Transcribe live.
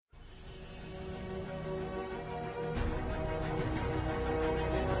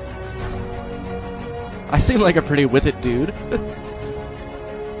I seem like a pretty with it dude.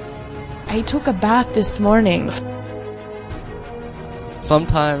 I took a bath this morning.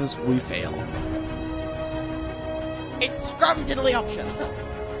 Sometimes we fail. It's scrumdiddlyoptious.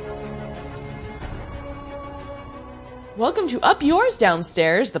 Welcome to Up Yours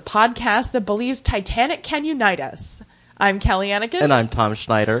Downstairs, the podcast that believes Titanic can unite us. I'm Kelly Anakin. And I'm Tom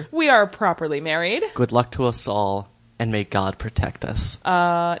Schneider. We are properly married. Good luck to us all, and may God protect us.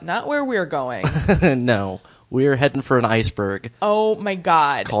 Not where we're going. No, we're heading for an iceberg. Oh my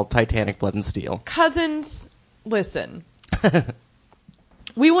God. Called Titanic Blood and Steel. Cousins, listen.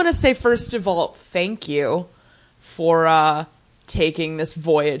 We want to say, first of all, thank you for taking this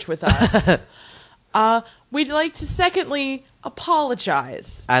voyage with us. We'd like to, secondly,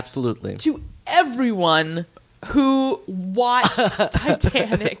 apologize. Absolutely. To everyone who watched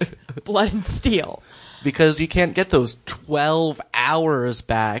Titanic Blood and Steel. Because you can't get those 12 hours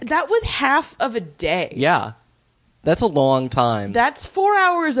back. That was half of a day. Yeah. That's a long time. That's 4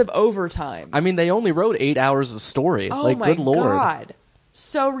 hours of overtime. I mean, they only wrote 8 hours of story. Oh good Lord. God.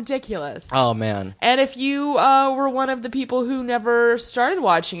 So ridiculous. Oh, man. And if you were one of the people who never started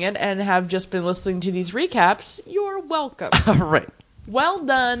watching it and have just been listening to these recaps, you're welcome. Right. Well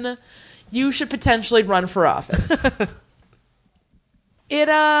done. You should potentially run for office.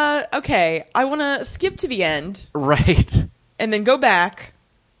 Okay, I want to skip to the end. Right. And then go back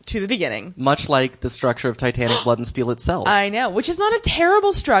to the beginning. Much like the structure of Titanic Blood and Steel itself. I know, which is not a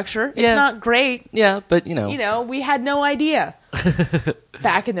terrible structure. It's not great. Yeah, but you know. You know, we had no idea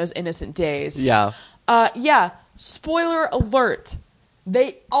back in those innocent days. Yeah. Spoiler alert.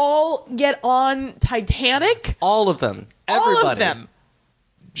 They all get on Titanic. All of them. Everybody. All of them.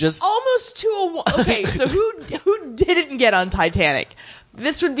 Just almost to a... Okay, so who didn't get on Titanic?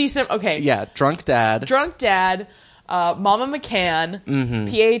 This would be some... Okay. Yeah, Drunk Dad. Mama McCann,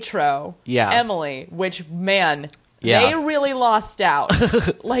 Pietro, Emily, which, man, they really lost out.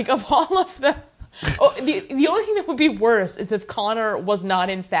 Like, of all of the... Oh, the only thing that would be worse is if Connor was not,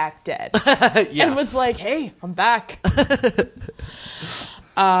 in fact, dead. And was like, hey, I'm back.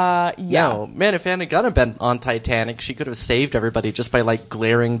 No, man, if Anna Gunn had been on Titanic, she could have saved everybody just by, like,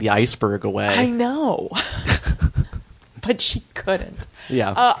 glaring the iceberg away. I know. But she couldn't.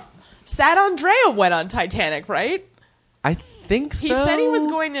 Yeah. Sad Andrea went on Titanic, right? I think so. He said he was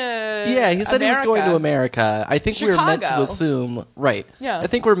going to he said he was going to America. I think Chicago. we were meant to assume... Right. Yeah. I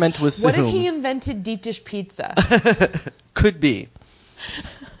think we're meant to assume... What if he invented deep dish pizza? Could be.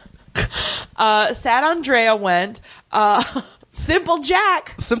 Sad Andrea went... Simple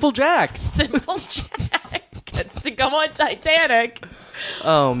Jack gets to come on Titanic.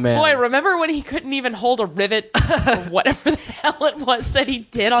 Oh, man. Boy, remember when he couldn't even hold a rivet or whatever the hell it was that he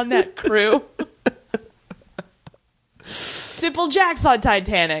did on that crew? Simple Jack's on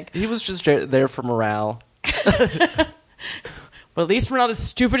Titanic. He was just there for morale. Well, at least we're not as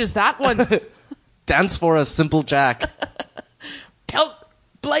stupid as that one. Dance for us, Simple Jack. Pelt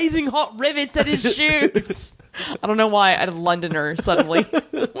blazing hot rivets at his shoes. I don't know why a Londoner suddenly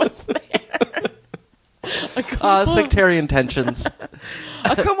was there. Sectarian tensions.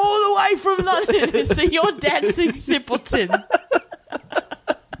 I come all the way from London to see your dancing simpleton.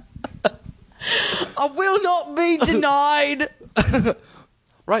 I will not be denied.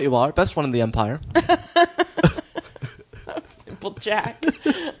 Right you are. Best one in the Empire. Simple Jack.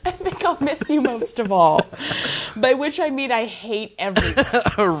 I think I'll miss you most of all. By which I mean I hate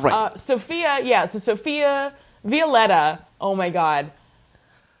everyone. Right. Sophia Violetta. Oh my God.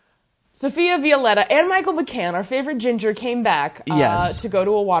 Sophia Violetta and Michael McCann, our favorite ginger, came back to go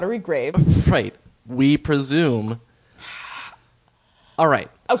to a watery grave. Right. We presume. All right.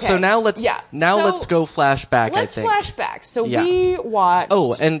 Okay. So now let's go flashback. Let's I think. flashback. So we watched.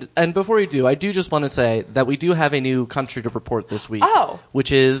 Oh, and before we do, I do just want to say that we do have a new country to report this week. Oh.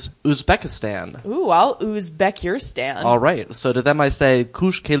 Which is Uzbekistan. Ooh, I'll Uzbek your stand. All right. So to them I say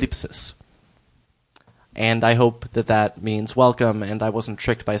Kush Kalipsis. And I hope that means welcome, and I wasn't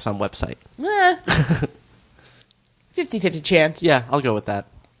tricked by some website. 50-50 chance. Yeah, I'll go with that.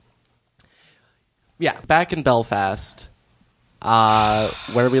 Yeah, back in Belfast,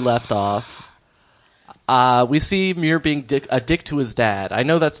 where we left off, we see Muir being a dick to his dad. I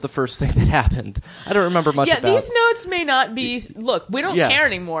know that's the first thing that happened. I don't remember much about. Yeah, these notes may not be. Look, we don't care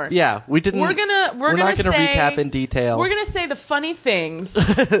anymore. Yeah, we didn't. We're not gonna recap in detail. We're gonna say the funny things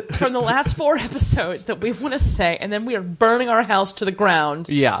from the last 4 episodes that we want to say, and then we are burning our house to the ground.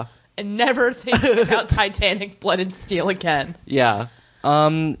 Yeah, and never thinking about Titanic Blood and Steel again. Yeah.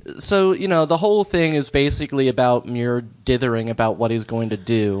 So, the whole thing is basically about Muir dithering about what he's going to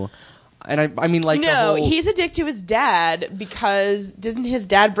do. And I mean, like, no, he's a dick to his dad because doesn't his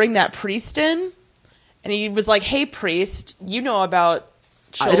dad bring that priest in? And he was like, hey, priest, you know about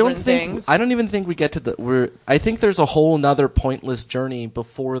children things. I don't even think we get to I think there's a whole nother pointless journey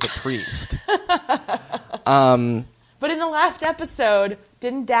before the priest. But in the last episode,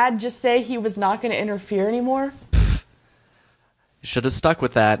 didn't Dad just say he was not going to interfere anymore? Should have stuck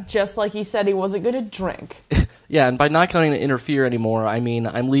with that. Just like he said he wasn't going to drink. Yeah, and by not going to interfere anymore, I mean,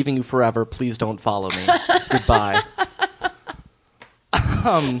 I'm leaving you forever. Please don't follow me. Goodbye.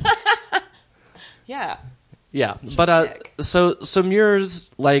 Yeah. Yeah, but so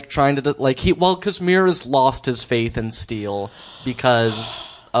Muir's like trying to because Muir has lost his faith in Steele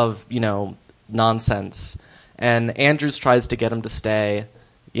because of nonsense, and Andrews tries to get him to stay,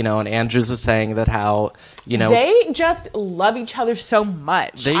 and Andrews is saying that how they just love each other so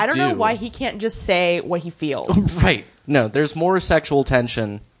much. I don't know why he can't just say what he feels. Right? No, there's more sexual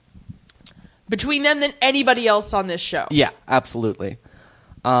tension between them than anybody else on this show. Yeah, absolutely.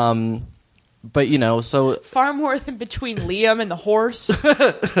 But, so... Far more than between Liam and the horse.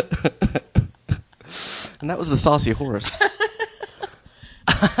 And that was the saucy horse.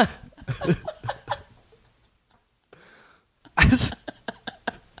 I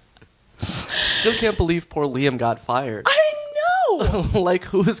still can't believe poor Liam got fired. I know! Like,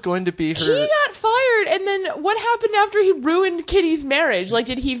 who is going to be her... He got fired, and then what happened after he ruined Kitty's marriage? Like,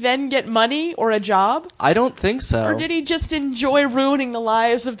 did he then get money or a job? I don't think so. Or did he just enjoy ruining the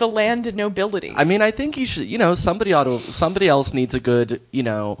lives of the landed nobility? I mean, I think he should, somebody else needs a good,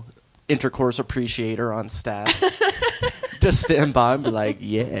 intercourse appreciator on staff. Just stand by and be like,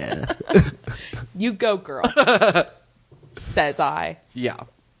 yeah. You go, girl. Says I. Yeah.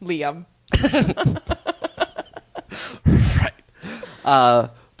 Liam. Right.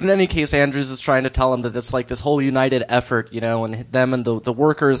 But in any case, Andrews is trying to tell him that it's like this whole united effort, and them and the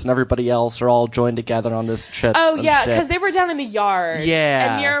workers and everybody else are all joined together on this trip. Oh, yeah, because they were down in the yard.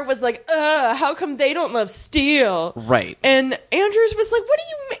 Yeah. And Muir was like, how come they don't love Steele? Right. And Andrews was like, what do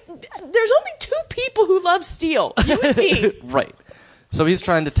you mean? There's only two people who love Steele. You and me. Right. So he's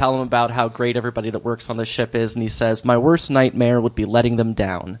trying to tell him about how great everybody that works on the ship is, and he says, my worst nightmare would be letting them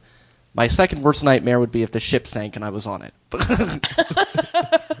down. My second worst nightmare would be if the ship sank and I was on it. But,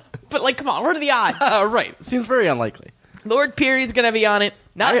 come on, what are the odds? Right. Seems very unlikely. Lord Peary's going to be on it,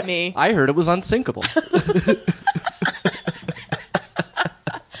 not me. I heard it was unsinkable.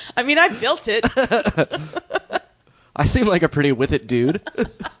 I mean, I built it. I seem like a pretty with it dude.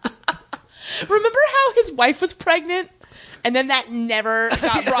 Remember how his wife was pregnant? And then that never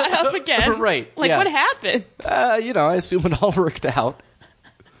got brought up again? Right. What happened? I assume it all worked out.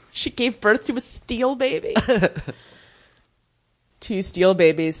 She gave birth to a Steele baby. 2 Steele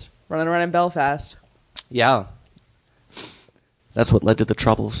babies running around in Belfast. Yeah. That's what led to the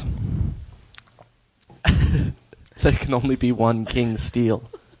Troubles. There can only be one King Steele.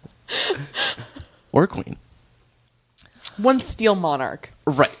 Or Queen. One Steele monarch.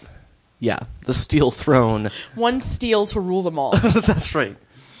 Right. Yeah. The Steele throne. One Steele to rule them all. That's right.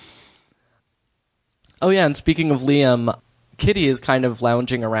 Oh, yeah, and speaking of Liam, Kitty is kind of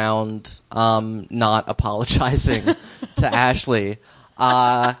lounging around, not apologizing to Ashley.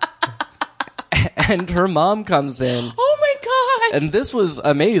 And her mom comes in. Oh my god! And this was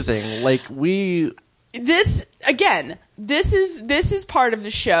amazing. This is part of the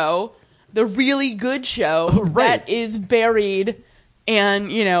show, the really good show, right, that is buried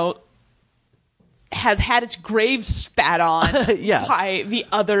and, has had its grave spat on yeah, by the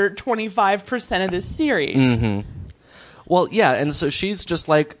other 25% of this series. Mm-hmm. Well, yeah, and so she's just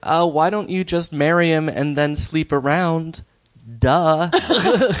like, oh, why don't you just marry him and then sleep around? Duh.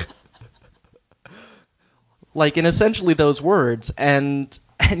 In essentially those words. And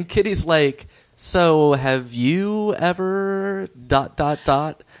Kitty's like, so have you ever ...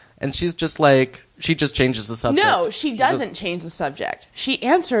 And she's just like, she just changes the subject. No, she doesn't change the subject. She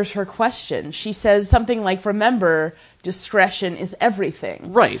answers her question. She says something like, remember, discretion is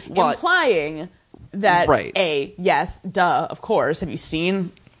everything. Right. Implying that, right, yes, duh, of course. Have you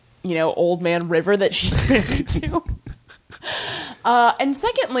seen, Old Man River that she's married to? And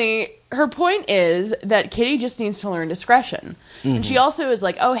secondly, her point is that Kitty just needs to learn discretion. Mm-hmm. And she also is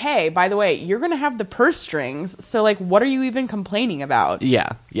like, oh, hey, by the way, you're going to have the purse strings, so, what are you even complaining about?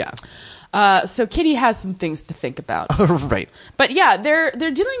 Yeah. So Kitty has some things to think about. Right. But yeah, they're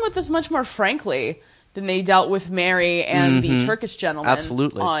dealing with this much more frankly than they dealt with Mary and the Turkish gentleman.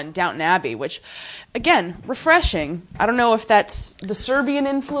 Absolutely. On Downton Abbey, which, again, refreshing. I don't know if that's the Serbian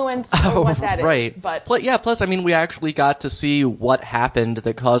influence or what that is. But plus, I mean, we actually got to see what happened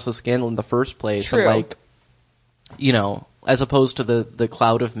that caused the scandal in the first place. True. And, as opposed to the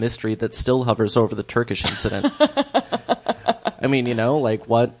cloud of mystery that still hovers over the Turkish incident. I mean,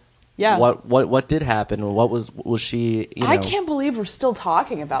 what Yeah. What did happen? What was she? I can't believe we're still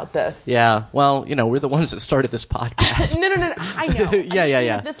talking about this. Yeah. Well, we're the ones that started this podcast. No. I know.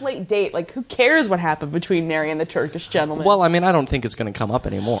 Yeah. At this late date, like, who cares what happened between Mary and the Turkish gentleman? Well, I mean, I don't think it's going to come up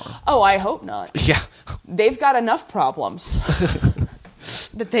anymore. Oh, I hope not. Yeah. They've got enough problems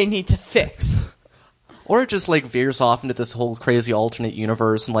that they need to fix. Or it just, like, veers off into this whole crazy alternate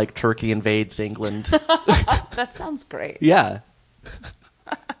universe and, like, Turkey invades England. That sounds great. Yeah.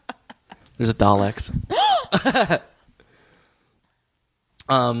 There's a Daleks.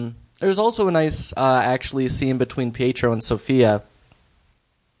 There's also a nice, actually, scene between Pietro and Sophia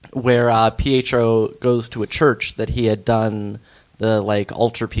where Pietro goes to a church that he had done the, like,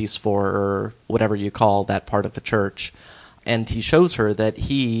 altarpiece for, or whatever you call that part of the church. And he shows her that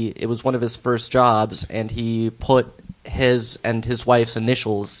it was one of his first jobs, and he put his and his wife's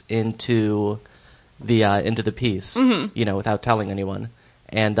initials into the piece, without telling anyone.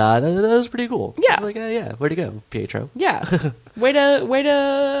 And that was pretty cool. Yeah. I was like, yeah, way to go, Pietro. Yeah. Way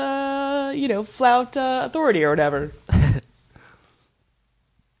to, flout authority or whatever.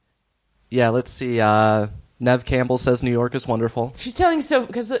 Yeah, let's see. Nev Campbell says New York is wonderful. She's telling Sophia,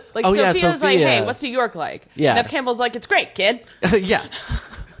 because Sophia's like, hey, what's New York like? Yeah. Nev Campbell's like, it's great, kid. Yeah.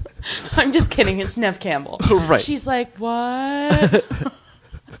 I'm just kidding. It's Nev Campbell. Right. She's like, what?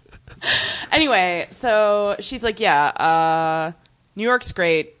 Anyway, so she's like, yeah, New York's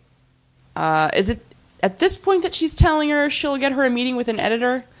great. Is it at this point that she's telling her she'll get her a meeting with an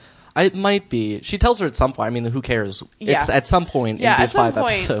editor? It might be. She tells her at some point. I mean, who cares? Yeah. It's at some point in these 5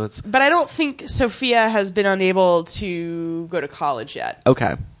 episodes. But I don't think Sophia has been unable to go to college yet.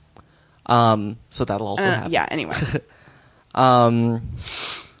 Okay. So that'll also happen. Yeah, anyway.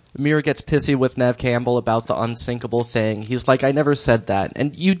 Mira gets pissy with Nev Campbell about the unsinkable thing. He's like, I never said that.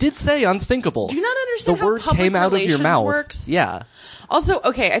 And you did say unsinkable. Do you not understand the word how public came out of your mouth. Works? Yeah. Also,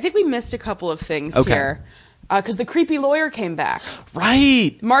 okay, I think we missed a couple of things here. Because the creepy lawyer came back.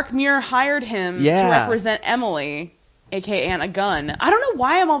 Right. Mark Muir hired him to represent Emily, a.k.a. Anna Gunn. I don't know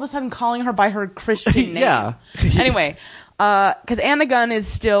why I'm all of a sudden calling her by her Christian name. Yeah. Anyway, because Anna Gunn is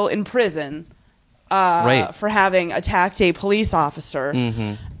still in prison for having attacked a police officer.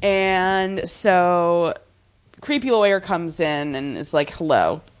 Mm-hmm. And so creepy lawyer comes in and is like,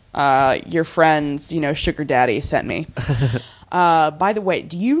 hello, your friend's, sugar daddy sent me. By the way,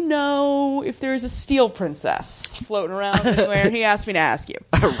 do you know if there's a steel princess floating around anywhere? He asked me to ask you.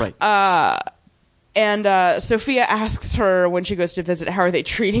 Right. And Sophia asks her when she goes to visit, how are they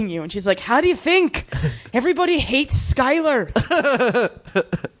treating you? And she's like, how do you think? Everybody hates Skylar.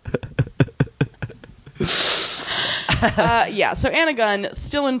 So Anna Gunn,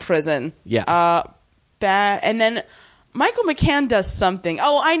 still in prison. Yeah. And then Michael McCann does something.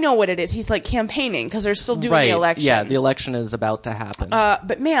 Oh, I know what it is. He's like campaigning because they're still doing the election. Yeah, the election is about to happen.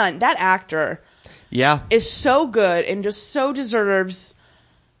 But man, that actor is so good and just so deserves...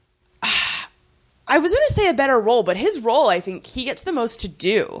 I was going to say a better role, but his role, I think, he gets the most to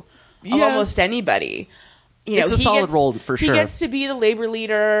do of almost anybody. It's a solid role for sure. He gets to be the labor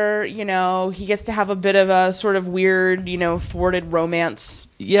leader, he gets to have a bit of a sort of weird, thwarted romance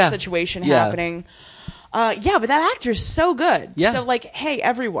situation happening. But that actor's so good. Yeah. So, like, hey,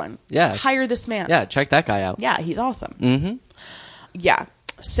 everyone, hire this man. Yeah, check that guy out. Yeah, he's awesome. Mm-hmm. Yeah.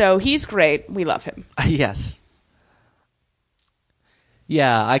 So he's great. We love him. Yes.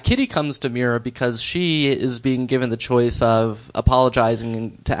 Yeah, Kitty comes to Mira because she is being given the choice of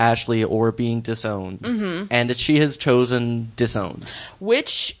apologizing to Ashley or being disowned. Mm-hmm. And she has chosen disowned.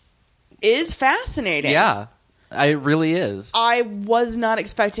 Which is fascinating. Yeah, it really is. I was not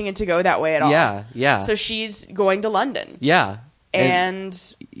expecting it to go that way at all. Yeah. So she's going to London. Yeah. And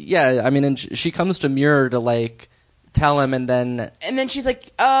I mean, and she comes to Mira to, like, tell him, and then she's like,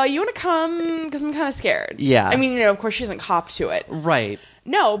 you want to come? Because I'm kind of scared. Yeah. I mean, of course she doesn't cop to it. Right.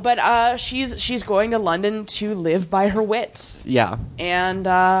 No, but she's going to London to live by her wits. Yeah. And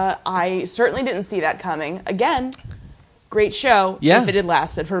I certainly didn't see that coming. Again, great show. Yeah. If it had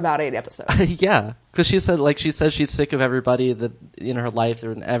lasted for about 8 episodes. Yeah. Because she says she's sick of everybody that in her life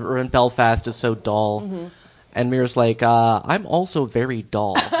or in Belfast is so dull. Mm-hmm. And Mira's like, I'm also very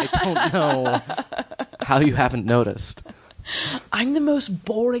dull. I don't know how you haven't noticed. I'm the most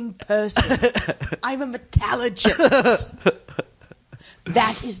boring person. I'm a metallurgist.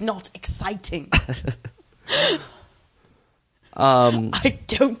 That is not exciting. I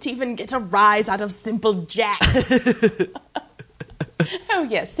don't even get a rise out of Simple Jack. Oh,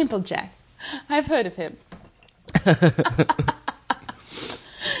 yes, Simple Jack. I've heard of him.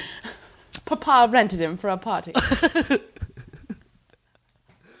 Papa rented him for a party.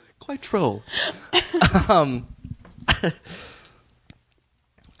 Quite true.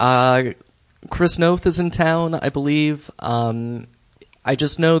 Chris Noth is in town, I believe. I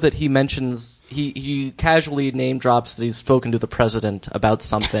just know that he mentions, he casually name drops that he's spoken to the president about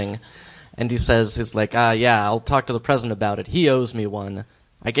something. And he says, he's like, yeah, I'll talk to the president about it. He owes me one.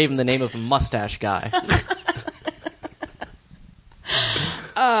 I gave him the name of a mustache guy.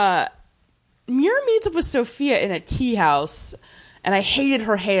 Muir meets up with Sophia in a tea house, and I hated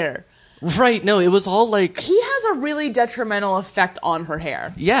her hair. Right, no, it was all like... He has a really detrimental effect on her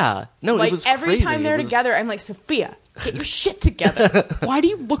hair. Yeah. No, like, it was every crazy. time they're together, I'm like, Sophia, get your shit together. Why do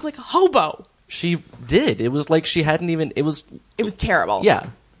you look like a hobo? She did. It was like she hadn't even... It was terrible. Yeah.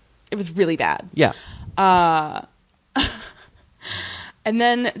 It was really bad. Yeah. And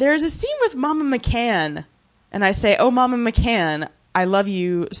then there's a scene with Mama McCann, and I say, oh, Mama McCann, I love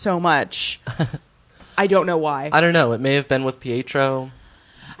you so much. I don't know why. I don't know. It may have been with Pietro.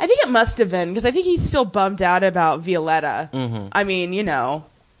 I think it must have been, because I think he's still bummed out about Violetta. Mm-hmm. I mean,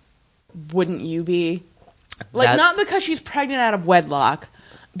 wouldn't you be? Like, not because she's pregnant out of wedlock,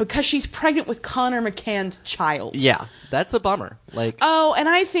 because she's pregnant with Connor McCann's child. Yeah, that's a bummer. Like, oh, and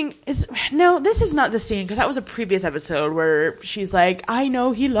I think this is not the scene, because that was a previous episode where she's like, I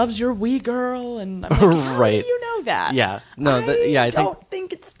know he loves your wee girl, and I'm like, how right. do you know that? Yeah, no, I don't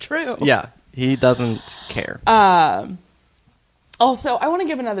think it's true. Yeah, he doesn't care. Also, I want to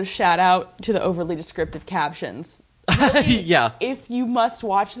give another shout out to the overly descriptive captions. Really, yeah, if you must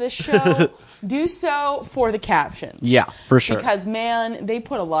watch this show, do so for the captions. Yeah, for sure. Because, man, they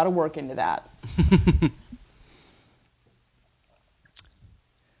put a lot of work into that.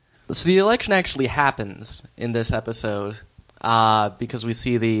 So the election actually happens in this episode because we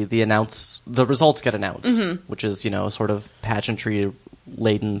see the results get announced, which is, sort of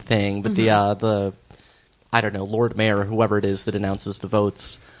pageantry-laden thing. But the I don't know, Lord Mayor, whoever it is that announces the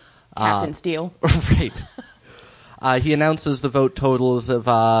votes. Captain Steele. Right. He announces the vote totals of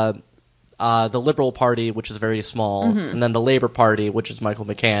the Liberal Party, which is very small, and then the Labour Party, which is Michael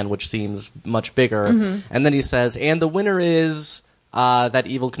McCann, which seems much bigger. And then he says, and the winner is that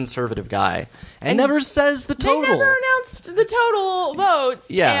evil conservative guy. And never says the total. They never announced the total votes.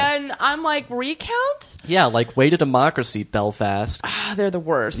 Yeah. And I'm like, recount? Yeah, like, way to democracy, Belfast. They're the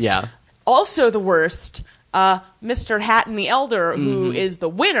worst. Yeah. Also the worst... Mr. Hatton the Elder, who is the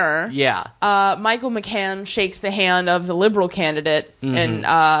winner. Yeah. Michael McCann shakes the hand of the Liberal candidate, and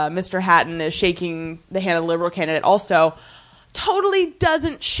Mr. Hatton is shaking the hand of the Liberal candidate also. Totally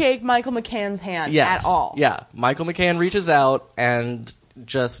doesn't shake Michael McCann's hand at all. Yeah. Michael McCann reaches out and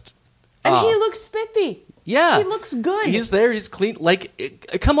just... And he looks spiffy. Yeah. He looks good. He's there. He's clean. Like,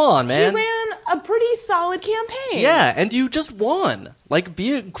 come on, man. He ran a pretty solid campaign. Yeah, and you just won. Like,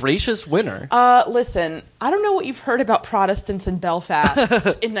 be a gracious winner. Listen, I don't know what you've heard about Protestants in Belfast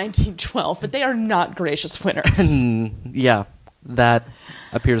in 1912, but they are not gracious winners. Yeah, that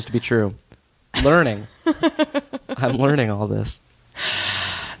appears to be true. Learning. I'm learning all this.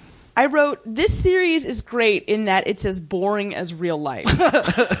 I wrote, this series is great in that it's as boring as real life.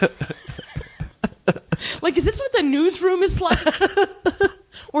 Like, is this what the newsroom is like?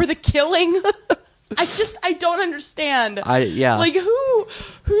 Or the killing? I don't understand. Yeah. Like,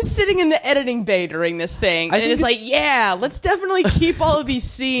 who's sitting in the editing bay during this thing? And it's like, yeah, let's definitely keep all of these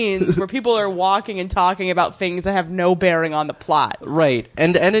scenes where people are walking and talking about things that have no bearing on the plot. Right.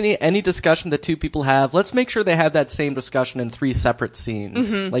 And any discussion that two people have, let's make sure they have that same discussion in 3 separate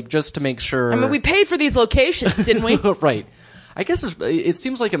scenes. Like, just to make sure... I mean, we paid for these locations, didn't we? Right. I guess it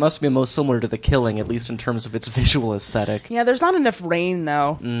seems like it must be most similar to The Killing, at least in terms of its visual aesthetic. Yeah, there's not enough rain,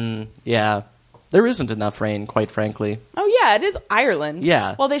 though. Yeah. There isn't enough rain, quite frankly. Oh, yeah, it is Ireland.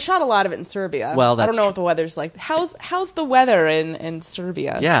 Yeah. Well, they shot a lot of it in Serbia. Well, that's I don't know what the weather's like. How's the weather in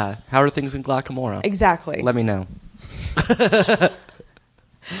Serbia? Yeah. How are things in Glacamora? Exactly. Let me know.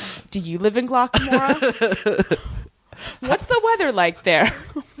 Do you live in Glacamora? What's the weather like there?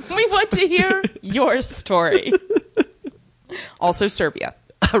 We want to hear your story. Also Serbia.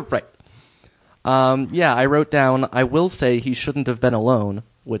 Right. Yeah, I wrote down, I will say he shouldn't have been alone,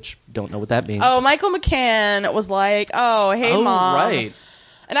 which don't know what that means. Oh, Michael McCann was like, oh, hey, Mom. Right.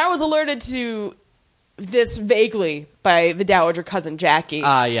 And I was alerted to this vaguely by the Dowager cousin Jackie.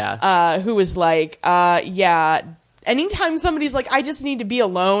 Yeah. Who was like, yeah, anytime somebody's like, I just need to be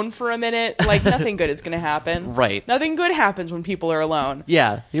alone for a minute, like, nothing good is going to happen. Right. Nothing good happens when people are alone.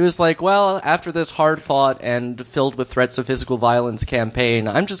 Yeah. He was like, well, after this hard-fought and filled with threats of physical violence campaign,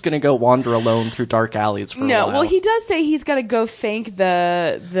 I'm just going to go wander alone through dark alleys for a while. Well, he does say he's got to go thank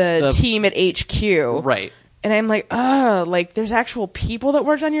the team at HQ. Right. And I'm like, like, there's actual people that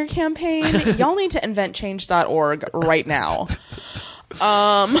worked on your campaign? Y'all need to inventchange.org right now.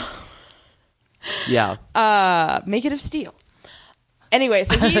 Yeah. Make it of steel. Anyway,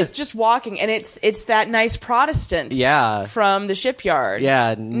 so he's just walking, and it's that nice Protestant from the shipyard.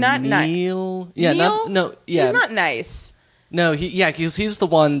 Yeah, not Neil. Yeah, Neil? He's not nice. No, because he's the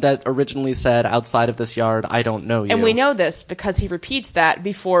one that originally said, outside of this yard, I don't know you. And we know this because he repeats that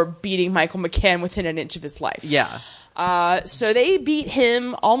before beating Michael McCann within an inch of his life. Yeah. So they beat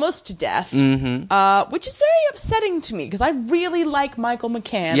him almost to death, which is very upsetting to me because I really like Michael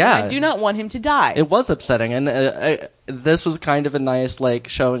McCann. Yeah. And I do not want him to die. It was upsetting, and this was kind of a nice, like,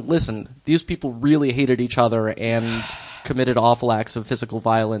 showing, listen, these people really hated each other and committed awful acts of physical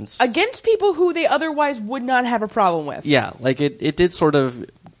violence. Against people who they otherwise would not have a problem with. Yeah, like, it did sort of,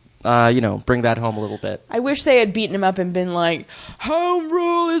 bring that home a little bit. I wish they had beaten him up and been like, home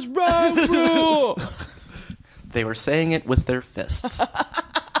rule is Rome rule! They were saying it with their fists.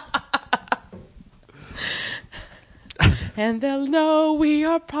 And they'll know we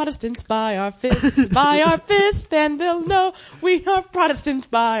are Protestants by our fists, by our fists. Then they'll know we are Protestants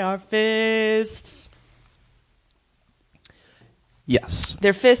by our fists. Yes.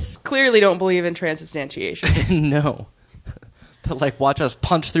 Their fists clearly don't believe in transubstantiation. No. They're like, watch us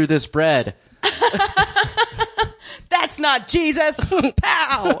punch through this bread. That's not Jesus.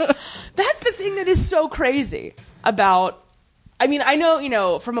 Pow! That's the thing that is so crazy about... I mean, I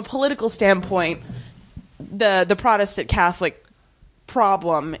know, from a political standpoint, the Protestant Catholic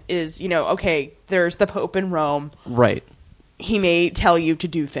problem is, okay, there's the Pope in Rome. Right. He may tell you to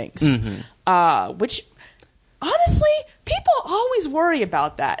do things. Which, honestly, people always worry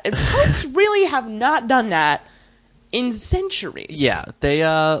about that. And popes really have not done that in centuries. Yeah, they,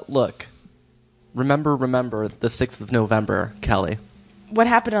 look... Remember the 6th of November, Kelly. What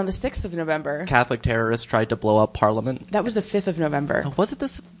happened on the 6th of November? Catholic terrorists tried to blow up Parliament. That was the 5th of November. Oh, was it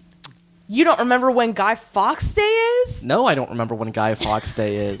this? You don't remember when Guy Fawkes Day is? No, I don't remember when Guy Fawkes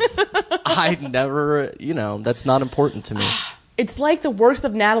Day is. I never, that's not important to me. It's like the works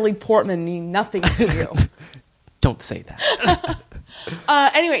of Natalie Portman mean nothing to you. Don't say that.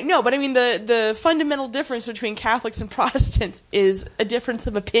 Anyway, no, but I mean the fundamental difference between Catholics and Protestants is a difference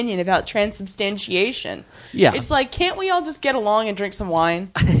of opinion about transubstantiation. Yeah. It's like, can't we all just get along and drink some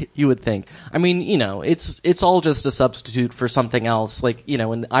wine? You would think. I mean, it's all just a substitute for something else. Like,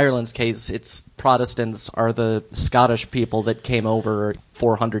 in Ireland's case, it's Protestants are the Scottish people that came over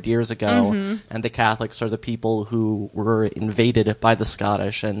 400 years ago, and the Catholics are the people who were invaded by the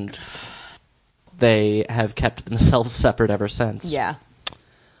Scottish, and they have kept themselves separate ever since. Yeah.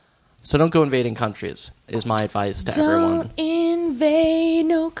 So don't go invading countries, is my advice to everyone. Don't invade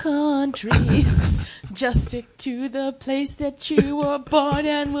no countries. Just stick to the place that you were born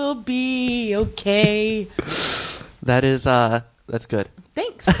and we'll be okay. That is, that's good.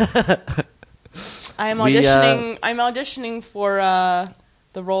 Thanks. I'm auditioning for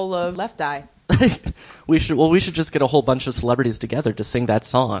the role of Left Eye. We should just get a whole bunch of celebrities together to sing that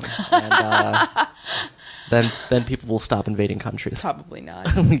song, and then people will stop invading countries. Probably not.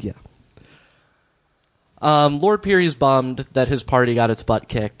 Yeah. Lord Peary's bummed that his party got its butt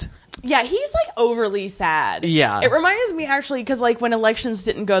kicked. Yeah, he's like overly sad. Yeah. It reminds me actually because like when elections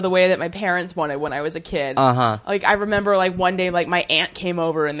didn't go the way that my parents wanted when I was a kid. Like I remember like one day like my aunt came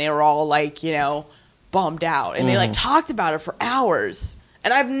over and they were all like bummed out and they like talked about it for hours.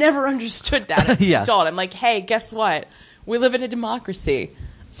 And I've never understood that as an adult. I'm like, hey, guess what? We live in a democracy.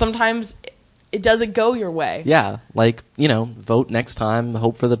 Sometimes it doesn't go your way. Yeah, like, vote next time,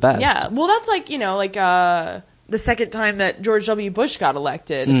 hope for the best. Yeah, well, that's like, the second time that George W. Bush got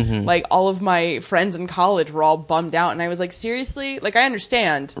elected. Like, all of my friends in college were all bummed out. And I was like, seriously? Like, I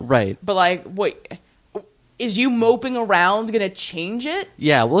understand. Right. But, like, wait... Is you moping around going to change it?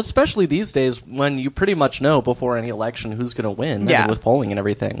 Yeah, well, especially these days when you pretty much know before any election who's going to win. Yeah. With polling and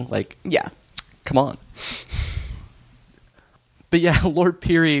everything. Like, yeah. Come on. But yeah, Lord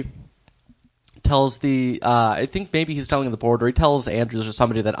Peary tells I think maybe he's telling the board, or he tells Andrews or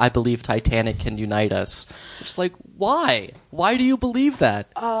somebody that I believe Titanic can unite us. It's like, why? Why do you believe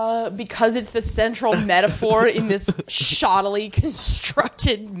that? Because it's the central metaphor in this shoddily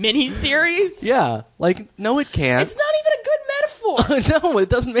constructed miniseries. Yeah, like, no it can't. It's not even a good metaphor. No, it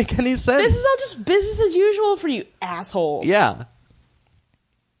doesn't make any sense. This is all just business as usual for you assholes. Yeah.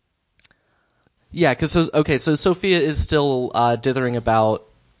 Yeah, because, so Sophia is still dithering about...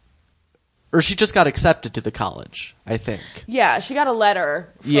 Or she just got accepted to the college, I think. Yeah, she got a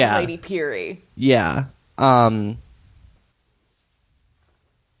letter from Lady Peary. Yeah.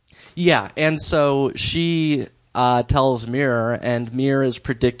 Yeah, and so she tells Mirror, and Mirror is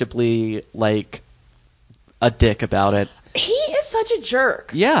predictably, like, a dick about it. He is such a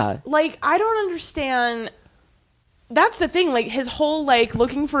jerk. Yeah. Like, I don't understand... that's the thing. Like, his whole, like,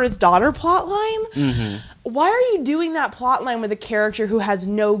 looking for his daughter plot line. Mm-hmm. Why are you doing that plot line with a character who has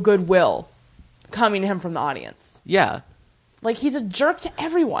no goodwill coming to him from the audience? Yeah. Like, he's a jerk to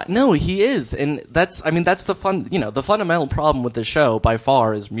everyone. No, he is. And that's the the fundamental problem with the show by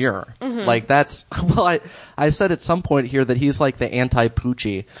far is Muir. Mm-hmm. Like, that's, well, I said at some point here that he's like the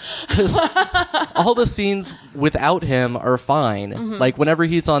anti-Poochie. Because all the scenes without him are fine. Mm-hmm. Like, whenever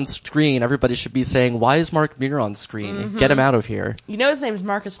he's on screen, everybody should be saying, why is Mark Muir on screen? Mm-hmm. Get him out of here. You know his name's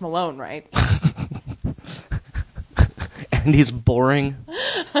Marcus Malone, right? And he's boring.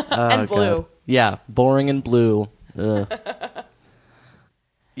 And blue. God. Yeah, boring and blue.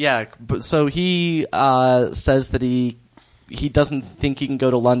 Yeah, so he says that he doesn't think he can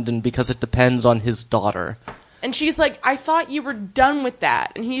go to London because it depends on his daughter. And she's like, I thought you were done with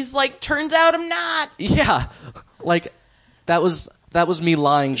that. And he's like, turns out I'm not. Yeah, like, that was me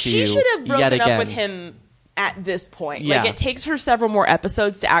lying to you. She should have broken up with him at this point. Yeah. Like, it takes her several more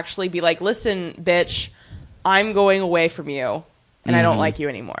episodes to actually be like, listen, bitch, I'm going away from you. And I don't like you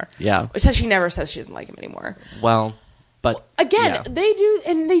anymore. Yeah. Except she never says she doesn't like him anymore. Well, but again, yeah. they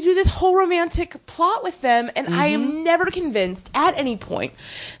do this whole romantic plot with them, and I am never convinced at any point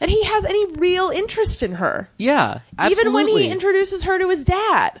that he has any real interest in her. Yeah, absolutely. Even when he introduces her to his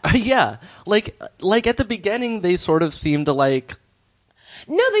dad. Yeah. Like at the beginning, they sort of seem to like...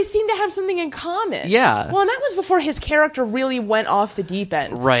 No, they seem to have something in common. Yeah. Well, and that was before his character really went off the deep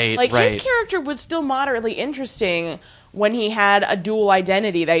end. Right, Like, right. his character was still moderately interesting when he had a dual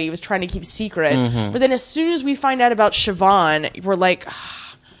identity that he was trying to keep secret. Mm-hmm. But then as soon as we find out about Siobhan, we're like,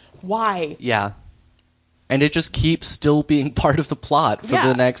 why? Yeah. And it just keeps still being part of the plot for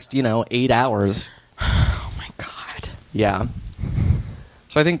the next, 8 hours. Oh, my God. Yeah.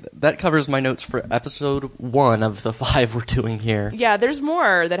 So I think that covers my notes for episode 1 of the 5 we're doing here. Yeah, there's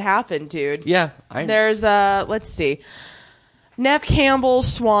more that happened, dude. Yeah. There's, let's see. Neve Campbell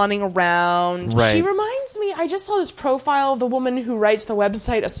swanning around. Right. She reminds me, I just saw this profile of the woman who writes the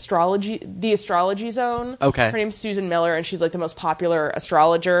website The Astrology Zone. Okay. Her name's Susan Miller, and she's like the most popular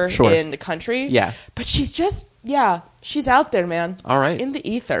astrologer in the country. Yeah. But she's just, she's out there, man. All right. In the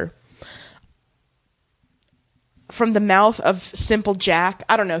ether. From the mouth of Simple Jack.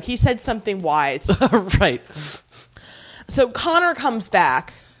 I don't know. He said something wise. Right. So Connor comes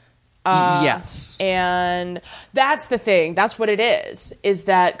back. Yes. And that's the thing. That's what it is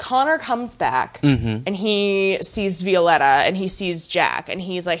that Connor comes back and he sees Violetta and he sees Jack and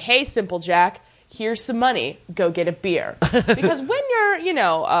he's like, hey, Simple Jack, here's some money. Go get a beer. Because when you're,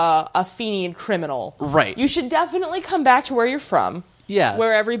 a fiend criminal, right, you should definitely come back to where you're from. Yeah.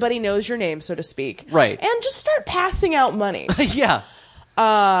 Where everybody knows your name, so to speak. Right. And just start passing out money. Yeah.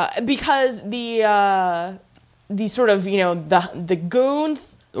 Because the sort of, the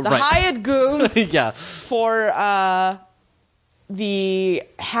goons... The hired goons for the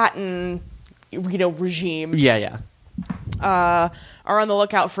Hatton, regime. Yeah. Are on the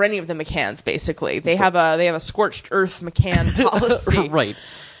lookout for any of the McCanns. Basically, they have a scorched earth McCann policy. Right.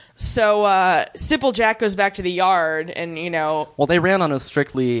 So Simple Jack goes back to the yard, and Well, they ran on a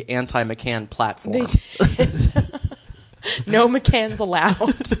strictly anti-McCann platform. They did. No McCanns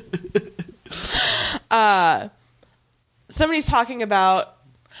allowed. Somebody's talking about.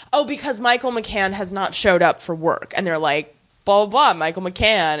 Oh, because Michael McCann has not showed up for work. And they're like, blah, blah, blah, Michael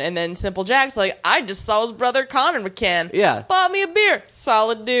McCann. And then Simple Jack's like, I just saw his brother Connor McCann. Yeah. Bought me a beer.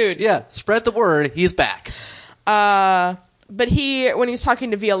 Solid dude. Yeah. Spread the word. He's back. But when he's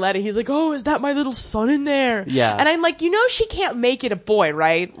talking to Violetta, he's like, oh, is that my little son in there? Yeah. And I'm like, she can't make it a boy,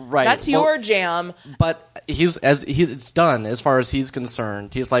 right? Right. That's your jam. But it's done as far as he's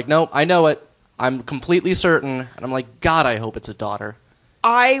concerned. He's like, nope, I know it. I'm completely certain. And I'm like, God, I hope it's a daughter.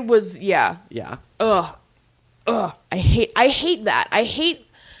 Yeah. Ugh. I hate that. I hate,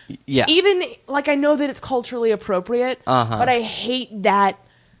 even, like, I know that it's culturally appropriate, but I hate that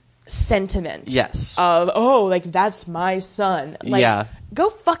sentiment. Yes. Of, like, that's my son. Like,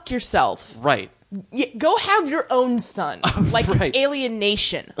 go fuck yourself. Right. Go have your own son. Like, right.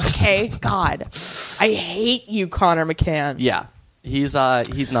 Alienation, okay? God. I hate you, Connor McCann. Yeah. He's not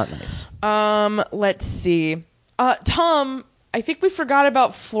nice. Let's see. Tom... I think we forgot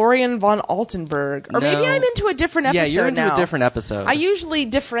about Florian von Altenburg. Or maybe I'm into a different episode now. Yeah, you're into a different episode. I usually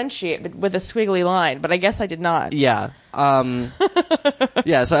differentiate with a squiggly line, but I guess I did not. Yeah. So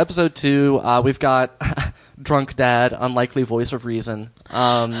episode 2, we've got Drunk Dad, Unlikely Voice of Reason.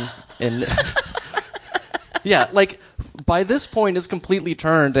 And yeah, like, by this point it's completely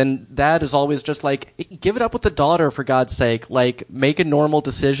turned, and Dad is always just like, give it up with the daughter, for God's sake. Like, make a normal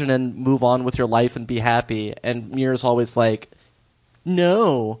decision and move on with your life and be happy. And Muir's always like,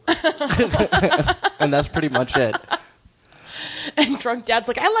 no. And that's pretty much it. And drunk dad's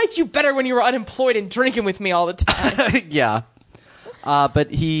like, I liked you better when you were unemployed and drinking with me all the time. Yeah.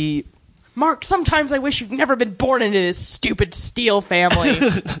 But he... Mark, sometimes I wish you'd never been born into this stupid Steele family.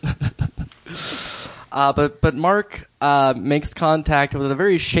 But Mark makes contact with a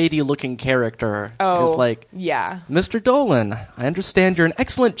very shady-looking character. Oh, who's like, yeah. Mr. Dolan, I understand you're an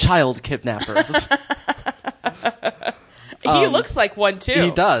excellent child kidnapper. He looks like one, too.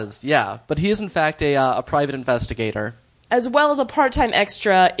 He does, yeah. But he is, in fact, a private investigator. As well as a part-time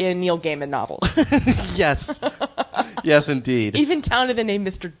extra in Neil Gaiman novels. Yes. Yes, indeed. Even down to the name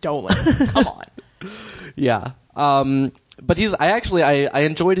Mr. Dolan. Come on. Yeah. But I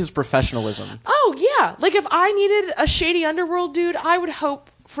enjoyed his professionalism. Oh, yeah. Like, if I needed a shady underworld dude, I would hope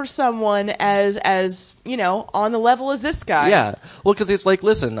for someone as on the level as this guy. Yeah. Well, because it's like,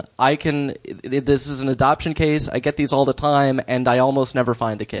 listen, this is an adoption case, I get these all the time, and I almost never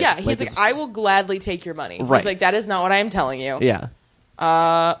find the kid. Yeah, he's like I will gladly take your money. Right. He's like, that is not what I am telling you. Yeah.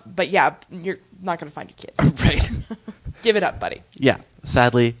 But yeah, you're not going to find your kid. Right. Give it up, buddy. Yeah.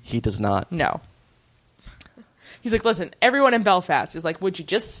 Sadly, he does not. No. He's like, listen, everyone in Belfast is like, would you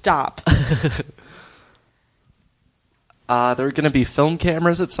just stop? There were going to be film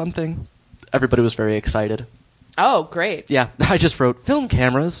cameras at something. Everybody was very excited. Oh, great. Yeah, I just wrote, film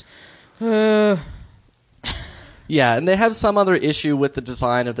cameras? Yeah, and they have some other issue with the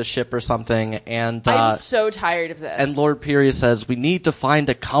design of the ship or something, and... I'm so tired of this. And Lord Peary says, we need to find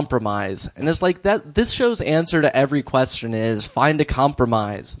a compromise. And it's like, this show's answer to every question is, find a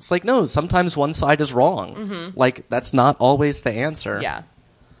compromise. It's like, no, sometimes one side is wrong. Mm-hmm. Like, that's not always the answer. Yeah.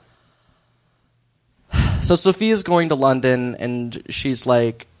 So Sophia's going to London, and she's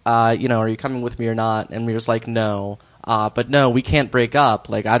like, are you coming with me or not? And Mir's like, no. But no, we can't break up.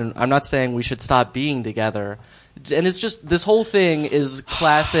 Like, I'm not saying we should stop being together. And it's just, this whole thing is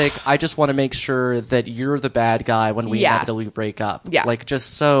classic, I just want to make sure that you're the bad guy when we inevitably break up. Yeah. Like,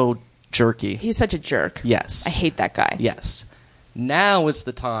 just so jerky. He's such a jerk. Yes. I hate that guy. Yes. Now is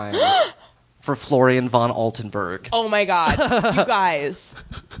the time for Florian von Altenburg. Oh my god. You guys.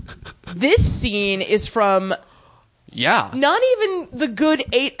 This scene is from... Yeah. Not even the good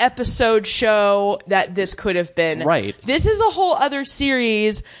 8-episode show that this could have been. Right. This is a whole other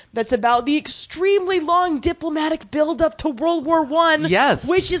series that's about the extremely long diplomatic build-up to World War I. Yes.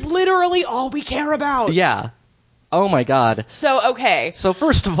 Which is literally all we care about. Yeah. Oh my god. So, okay. So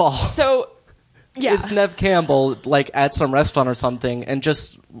first of all... Yeah. Is Nev Campbell, like, at some restaurant or something, and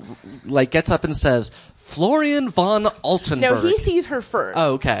just, like, gets up and says, Florian von Altenburg. No, he sees her first.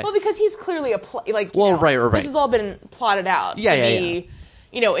 Oh, okay. Well, because he's clearly right. This has all been plotted out. Yeah.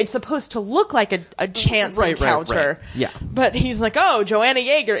 It's supposed to look like a chance encounter. Right. Yeah. But he's like, oh, Joanna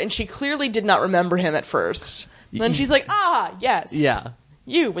Yeager, and she clearly did not remember him at first. And then she's like, yes. Yeah.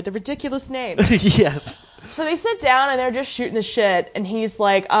 You, with the ridiculous name. Yes. So they sit down, and they're just shooting the shit, and he's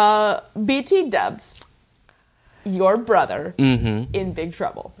like, BT Dubs, your brother in big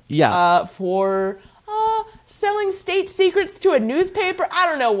trouble. Yeah. For selling state secrets to a newspaper? I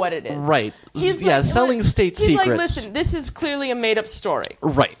don't know what it is. Right. Selling state secrets. He's like, listen, this is clearly a made-up story.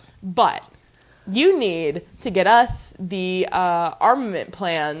 Right. But you need to get us the armament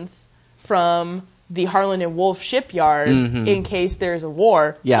plans from the Harland and Wolff shipyard in case there's a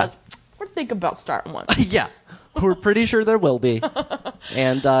war. Yeah. We're thinking about starting one. Yeah. We're pretty sure there will be.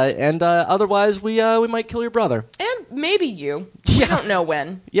 And otherwise, we might kill your brother. And maybe you. Yeah. We don't know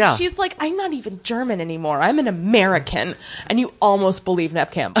when. Yeah. She's like, I'm not even German anymore. I'm an American. And you almost believe Nev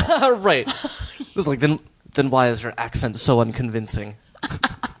Campbell. Right. It was like, then why is her accent so unconvincing? I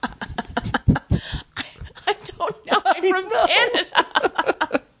don't know. I'm from Canada.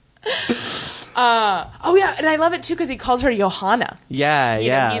 And I love it too because he calls her Johanna.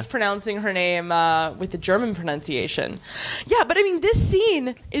 Yeah, He's pronouncing her name with the German pronunciation. Yeah, but I mean, this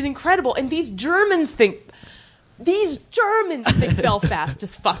scene is incredible, and these Germans think Belfast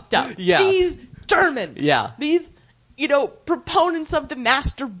is fucked up. Yeah. These Germans. Yeah. These, proponents of the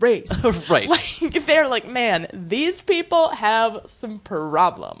master race. Right. Like, they're like, man, these people have some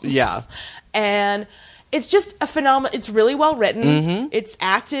problems. Yeah. And it's just a phenomenal. It's really well written. It's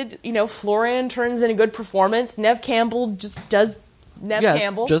acted. Florian turns in a good performance. Nev Campbell just does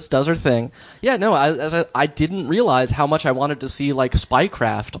Campbell. Just does her thing. Yeah, no, I didn't realize how much I wanted to see, like,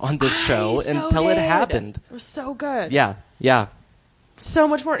 Spycraft on this show until it happened. It was so good. Yeah. So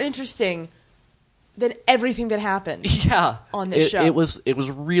much more interesting than everything that happened. Yeah. On this show. It was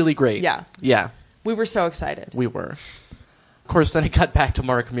really great. Yeah. Yeah. We were so excited. We were. Of course, then it cut back to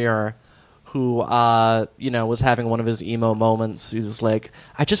Mark Mirror, who, was having one of his emo moments. He was like,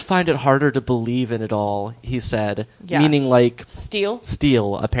 I just find it harder to believe in it all, he said. Yeah. Meaning, like...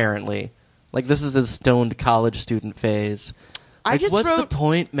 Steele, apparently. Like, this is his stoned college student phase. what's the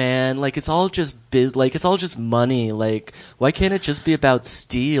point, man? Like, it's all just it's all just money. Like, why can't it just be about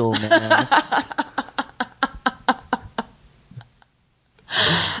steel, man?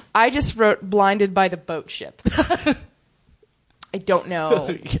 I just wrote blinded by the boat ship. I don't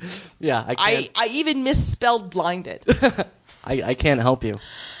know. Yeah, I even misspelled blinded. I can't help you.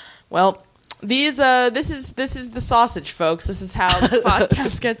 Well, this is the sausage, folks. This is how the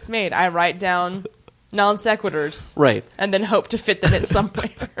podcast gets made. I write down non sequiturs, right, and then hope to fit them in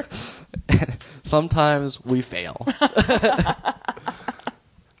somewhere. Sometimes we fail.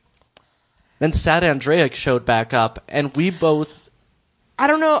 Then Sad Andrea showed back up, and we both... I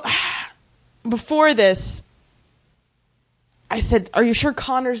don't know. Before this, I said, "Are you sure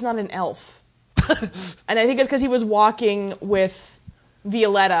Connor's not an elf?" And I think it's because he was walking with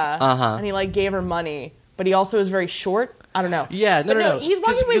Violetta, and he like gave her money, but he also is very short. I don't know. Yeah, no. He's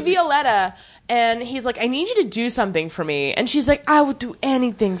walking with Violetta, and he's like, "I need you to do something for me," and she's like, "I would do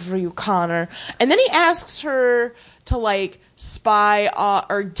anything for you, Connor." And then he asks her to like spy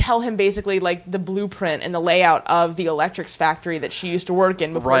or tell him basically like the blueprint and the layout of the electrics factory that she used to work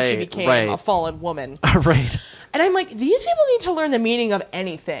in before she became a fallen woman. Right. And I'm like, these people need to learn the meaning of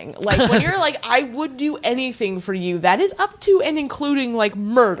anything. Like, when you're like, I would do anything for you, that is up to and including, like,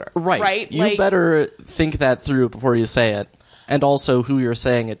 murder. Right? You better think that through before you say it. And also who you're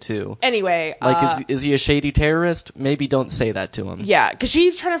saying it to. Anyway. Like, is he a shady terrorist? Maybe don't say that to him. Yeah, because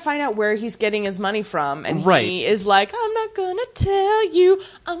she's trying to find out where he's getting his money from. And he is like, I'm not going to tell you.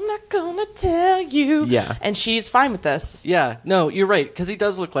 I'm not going to tell you. Yeah. And she's fine with this. Yeah. No, you're right. Because he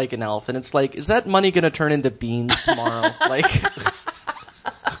does look like an elf. And it's like, is that money going to turn into beans tomorrow? Like...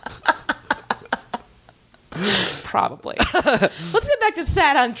 Probably. Let's get back to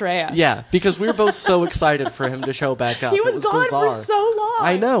Sad Andrea. Yeah, because we were both so excited for him to show back up. He was gone bizarre. For so long.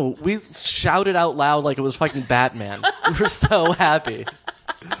 I know. We shouted out loud like it was fucking Batman. We were so happy.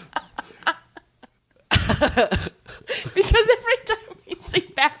 Because every time we see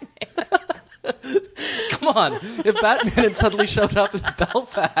Batman... Come on. If Batman had suddenly showed up in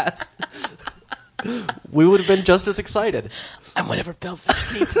Belfast, we would have been just as excited. And whatever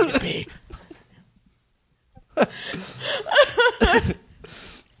Belfast needs me to be.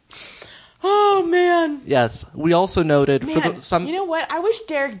 Oh man! Yes, we also noted you know what? I wish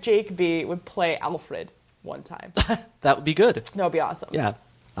Derek Jacobi would play Alfred one time. That would be good. That would be awesome. Yeah,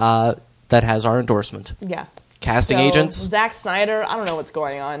 that has our endorsement. Yeah, casting agents. Zack Snyder. I don't know what's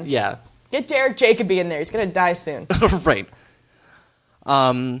going on. Yeah, get Derek Jacobi in there. He's gonna die soon. Right.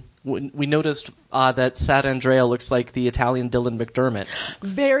 We noticed that Sad Andrea looks like the Italian Dylan McDermott.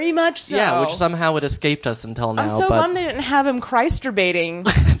 Very much so. Yeah, which somehow it escaped us until now. I'm so bummed they didn't have him Christerbating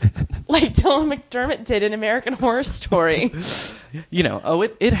like Dylan McDermott did in American Horror Story. You know,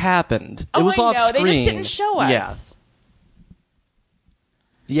 it happened. It was off screen. They just didn't show us.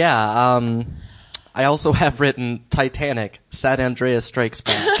 Yeah. I also have written Titanic, Sad Andrea Strikes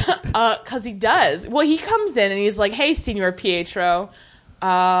Back. Because he does. Well, he comes in and he's like, "Hey, Signor Pietro.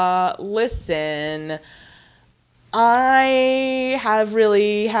 Listen, I have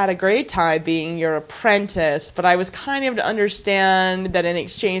really had a great time being your apprentice, but I was kind of to understand that in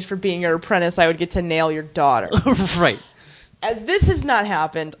exchange for being your apprentice, I would get to nail your daughter." Right. As this has not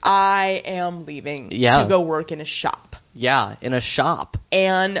happened, I am leaving to go work in a shop. Yeah, in a shop.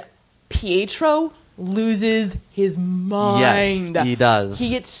 And Pietro loses his mind. Yes, he does. He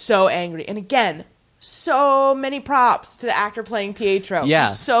gets so angry. And again... so many props to the actor playing Pietro. Yeah.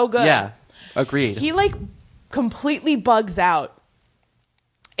 He's so good. Yeah. Agreed. He, like, completely bugs out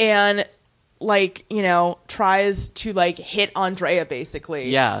and, like, you know, tries to, like, hit Andrea,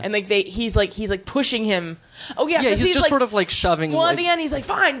 basically. Yeah. And, like, he's pushing him. Oh, yeah. Yeah, he's just like, sort of, like, shoving. Well, at the end, he's like,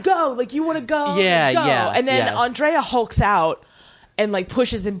 "Fine, go. Like, you want to go? Yeah, go." yeah. And then Andrea hulks out and, like,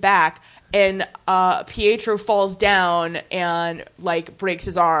 pushes him back. And Pietro falls down and, like, breaks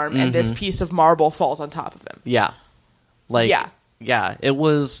his arm, and this piece of marble falls on top of him. Yeah. Yeah, it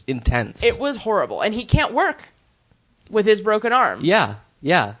was intense. It was horrible. And he can't work with his broken arm. Yeah,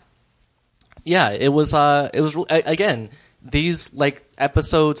 it was, again, these, like,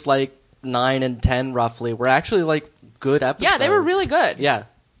 episodes, like, 9 and 10, roughly, were actually, like, good episodes. Yeah, they were really good. Yeah.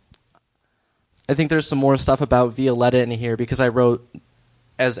 I think there's some more stuff about Violetta in here, because I wrote...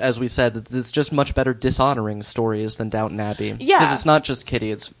 As we said, that it's just much better dishonoring stories than Downton Abbey. Yeah. Because it's not just Kitty,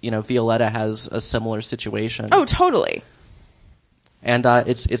 it's, you know, Violetta has a similar situation. Oh, totally. And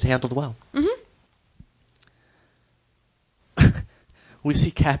it's handled well. Mm-hmm. We see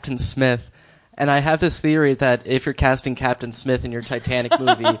Captain Smith, and I have this theory that if you're casting Captain Smith in your Titanic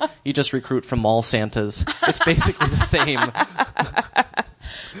movie, you just recruit from mall Santas. It's basically the same.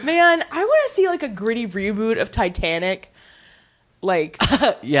 Man, I want to see, like, a gritty reboot of Titanic. Like,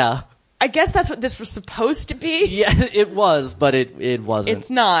 yeah. I guess that's what this was supposed to be. Yeah, it was, but it wasn't. It's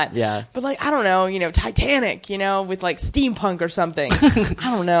not. Yeah. But, like, I don't know, Titanic, with, like, steampunk or something.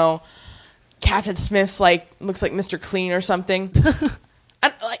 I don't know. Captain Smith's, like, looks like Mr. Clean or something. I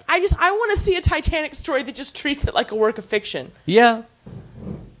want to see a Titanic story that just treats it like a work of fiction. Yeah.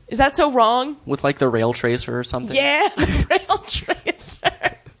 Is that so wrong? With, like, the rail tracer or something? Yeah, the rail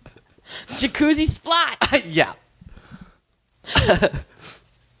tracer. Jacuzzi Splot. Yeah.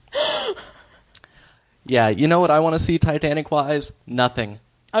 Yeah, you know what I want to see Titanic-wise? Nothing.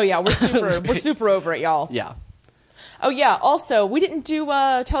 Oh, yeah, we're super over it, y'all. Yeah. Oh, yeah, also, we didn't do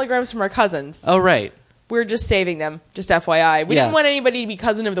telegrams from our cousins. Oh, right. We're just saving them, just FYI. We didn't want anybody to be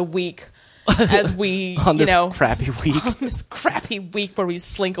cousin of the week as we, on this crappy week. On this crappy week where we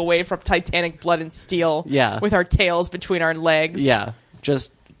slink away from Titanic Blood and Steel. Yeah. With our tails between our legs. Yeah.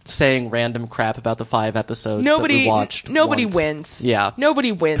 Just saying random crap about the 5 episodes that we watched. Nobody once. wins. Yeah.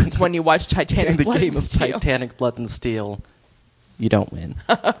 Nobody wins when you watch Titanic Blood and Steel. In the game of Titanic Blood and Steel, you don't win.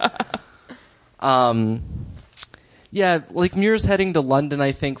 Yeah, like Muir's heading to London,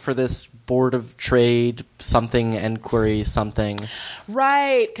 I think, for this Board of Trade something inquiry something.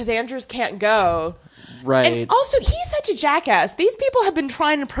 Right, because Andrews can't go. Right. And also, he's such a jackass. These people have been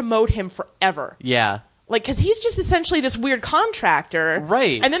trying to promote him forever. Yeah. Like, because he's just essentially this weird contractor.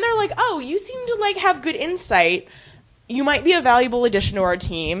 Right. And then they're like, oh, you seem to, like, have good insight. You might be a valuable addition to our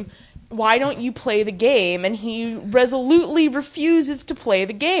team. Why don't you play the game? And he resolutely refuses to play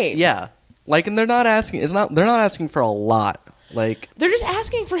the game. Yeah. Like, and they're not asking for a lot. Like, they're just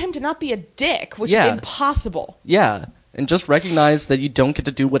asking for him to not be a dick, which is impossible. Yeah. And just recognize that you don't get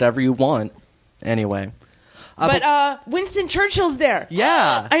to do whatever you want. Anyway. But Winston Churchill's there.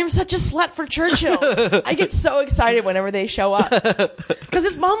 Yeah. I am such a slut for Churchill. I get so excited whenever they show up. Because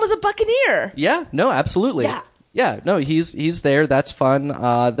his mom was a buccaneer. Yeah. No, absolutely. Yeah. Yeah. No, he's there. That's fun.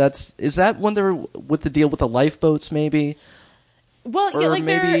 Is that when they're with the deal with the lifeboats, maybe? Well, yeah, like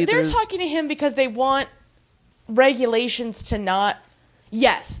they're talking to him because they want regulations to not...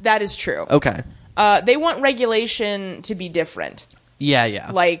 Yes, that is true. Okay. They want regulation to be different. Yeah,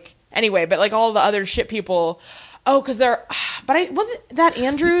 yeah. Like, anyway, but like all the other ship people... Oh, because they're... But wasn't that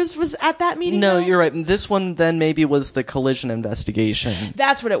Andrews was at that meeting? No, though? You're right. This one then maybe was the collision investigation.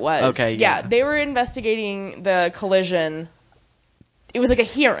 That's what it was. Okay, yeah. They were investigating the collision... It was like a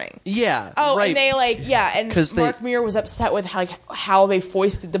hearing. Yeah. Oh, right. and they and Mark Muir was upset with how they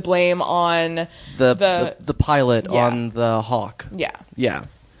foisted the blame on the pilot on the Hawk. Yeah. Yeah.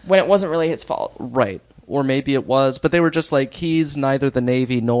 When it wasn't really his fault. Right. Or maybe it was, but they were just like, he's neither the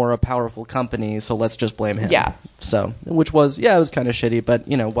Navy nor a powerful company, so let's just blame him. Yeah. So, which was, it was kind of shitty, but,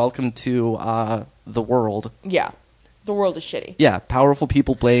 welcome to the world. Yeah. The world is shitty. Yeah, powerful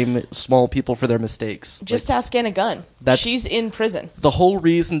people blame small people for their mistakes. Just ask Anna Gunn. She's in prison. The whole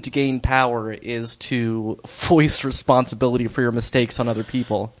reason to gain power is to foist responsibility for your mistakes on other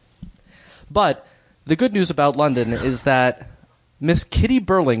people. But the good news about London is that Miss Kitty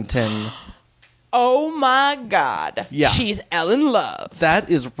Burlington... Oh my God. Yeah. She's Ellen Love. That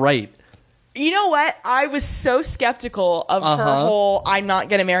is right. You know what? I was so skeptical of her whole I'm not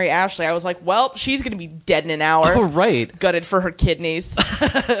going to marry Ashley. I was like, well, she's going to be dead in an hour. Oh, right. Gutted for her kidneys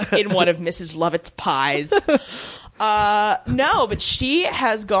in one of Mrs. Lovett's pies. No, but she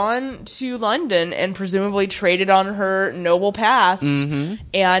has gone to London and presumably traded on her noble past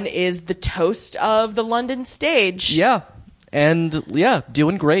and is the toast of the London stage. Yeah. And,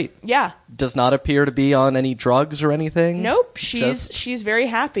 doing great. Yeah. Does not appear to be on any drugs or anything. Nope. She's very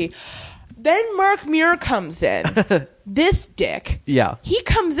happy. Then Mark Muir comes in. This dick. Yeah. He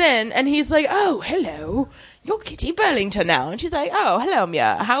comes in and he's like, oh, hello. You're Kitty Burlington now. And she's like, oh, hello,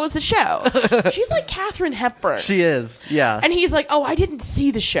 Muir. How was the show? She's like Katharine Hepburn. She is, yeah. And he's like, oh, I didn't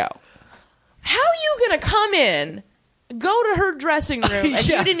see the show. How are you going to come in, go to her dressing room, and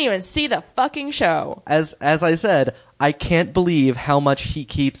you didn't even see the fucking show? As I said, I can't believe how much he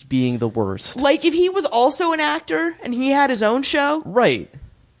keeps being the worst. Like, if he was also an actor and he had his own show. Right.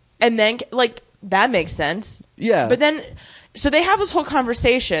 And then, that makes sense. Yeah. But then, so they have this whole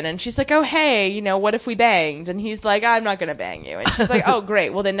conversation, and she's like, oh, hey, what if we banged? And he's like, I'm not going to bang you. And she's like, oh,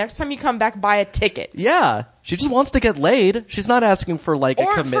 great. Well, then next time you come back, buy a ticket. Yeah. She just wants to get laid. She's not asking for, a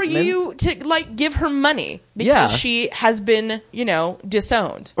commitment. Or for you to, give her money. Because she has been,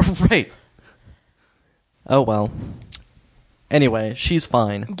 disowned. Right. Oh, well. Anyway, she's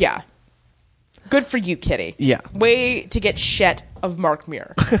fine. Yeah. Good for you, Kitty. Yeah. Way to get shit of Mark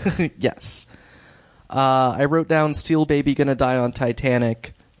Muir. Yes. I wrote down Steel Baby gonna die on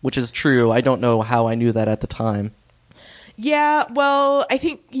Titanic, which is true. I don't know how I knew that at the time. Yeah, well, I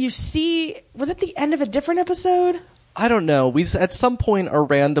think you see... Was it the end of a different episode? I don't know. We at some point are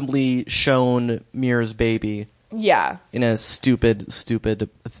randomly shown Mir's baby. Yeah. In a stupid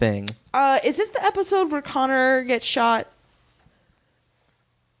thing. Is this the episode where Connor gets shot?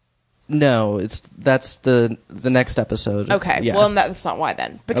 No, that's the next episode. Okay, yeah. Well, that's not why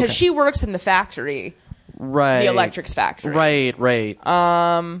then. Because she works in the factory. Right. The electrics factory. Right.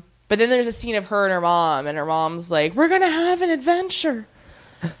 But then there's a scene of her and her mom's like, we're going to have an adventure.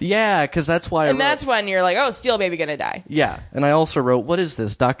 Yeah, because that's why that's when you're like, oh, Steel Baby gonna die. Yeah, and I also wrote, what is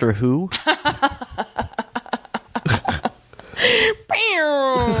this, Doctor Who?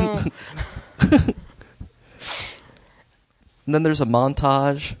 And then there's a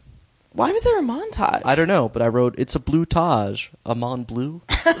montage. Why was there a montage? I don't know, but I wrote, it's a blue taj. A mon bleu?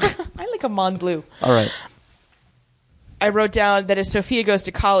 I like a mon bleu. All right. I wrote down that if Sophia goes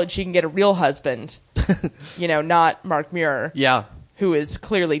to college, she can get a real husband. Not Mark Muir. Yeah. Who is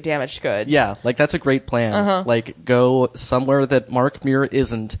clearly damaged goods. Yeah, like that's a great plan. Uh-huh. Like go somewhere that Mark Muir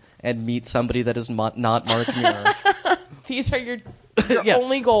isn't and meet somebody that is not Mark Muir. These are your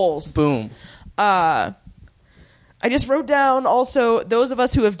only goals. Boom. I just wrote down also, those of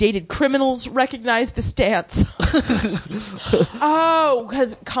us who have dated criminals recognize the stance. Oh,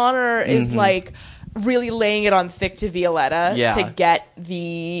 because Connor is like really laying it on thick to Violetta to get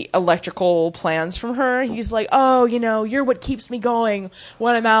the electrical plans from her. He's like, oh, you're what keeps me going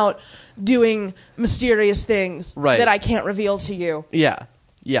when I'm out doing mysterious things that I can't reveal to you. Yeah.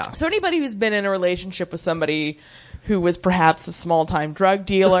 So anybody who's been in a relationship with somebody who was perhaps a small-time drug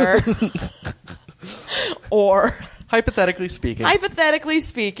dealer or... Hypothetically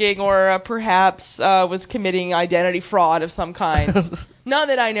speaking, or perhaps was committing identity fraud of some kind. Not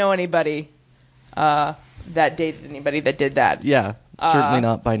that I know anybody that dated anybody that did that. Yeah, certainly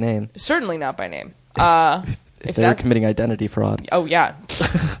not by name. Certainly not by name. If they were committing identity fraud. Oh, yeah.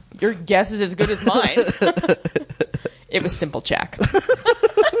 Your guess is as good as mine. It was Simple Jack.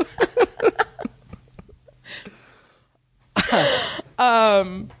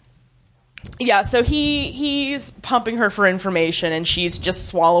 Yeah, so he's pumping her for information, and she's just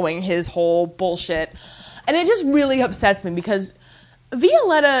swallowing his whole bullshit. And it just really upsets me, because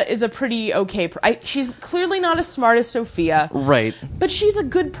Violetta is a pretty okay... she's clearly not as smart as Sophia. Right. But she's a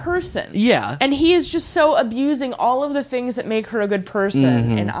good person. Yeah. And he is just so abusing all of the things that make her a good person,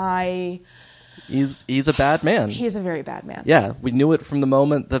 and He's a bad man. He's a very bad man. Yeah, we knew it from the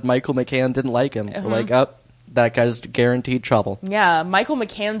moment that Michael McCann didn't like him. We're like, that guy's guaranteed trouble. Yeah, Michael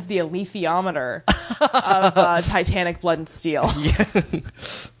McCann's the alethiometer of Titanic Blood and Steel. Yeah.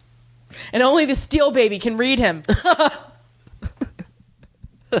 And only the Steel Baby can read him.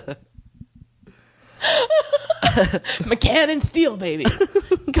 McCann and Steel Baby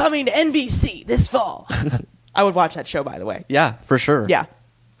coming to NBC this fall. I would watch that show, by the way. Yeah, for sure. Yeah.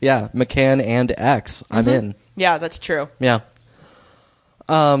 Yeah, McCann and X. I'm in. Yeah, that's true. Yeah.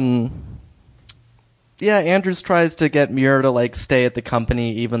 Yeah, Andrews tries to get Muir to, stay at the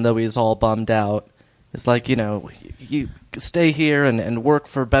company even though he's all bummed out. It's like, you stay here and work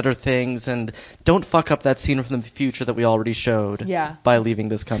for better things and don't fuck up that scene from the future that we already showed by leaving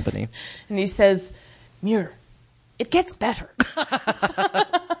this company. And he says, Muir, it gets better.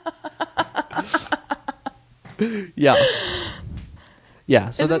 Yeah. Yeah.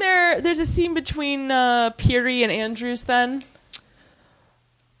 So there's a scene between Peary and Andrews then?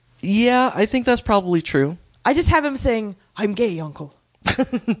 Yeah, I think that's probably true. I just have him saying, I'm gay, uncle.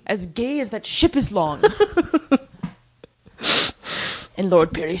 As gay as that ship is long. And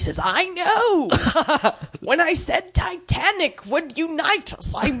Lord Peary says, I know! When I said Titanic would unite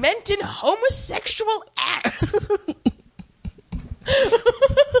us, I meant in homosexual acts.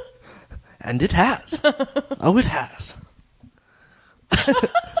 And it has. Oh, it has.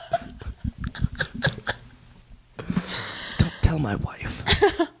 Don't tell my wife.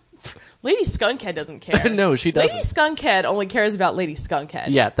 Lady Skunkhead doesn't care. No, she doesn't. Lady Skunkhead only cares about Lady Skunkhead.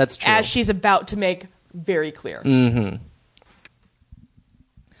 Yeah, that's true. As she's about to make very clear. Mm-hmm.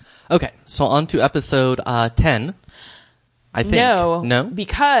 Okay, so on to episode 10. I think. No?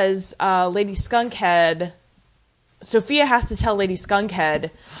 Because Lady Skunkhead... Sophia has to tell Lady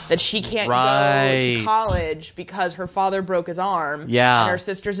Skunkhead that she can't go to college because her father broke his arm. Yeah. And her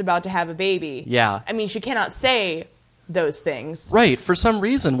sister's about to have a baby. Yeah. I mean, she cannot say those things. Right, for some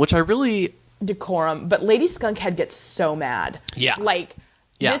reason, which I really... Decorum. But Lady Skunkhead gets so mad. Yeah.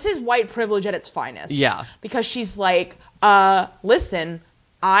 This is white privilege at its finest. Yeah. Because she's like, listen...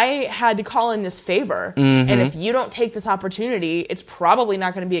 I had to call in this favor, and if you don't take this opportunity, it's probably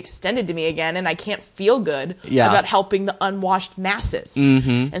not going to be extended to me again, and I can't feel good about helping the unwashed masses.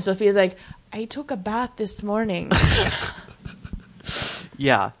 And Sophia's like, I took a bath this morning.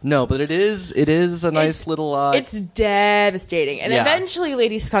 Yeah, no, but it is a nice little... It's devastating. And eventually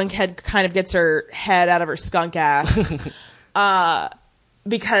Lady Skunkhead kind of gets her head out of her skunk ass.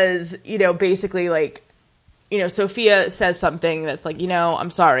 Because, basically, like, Sophia says something that's like,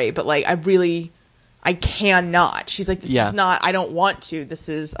 I'm sorry, but, like, I cannot. She's like, this is not, I don't want to. This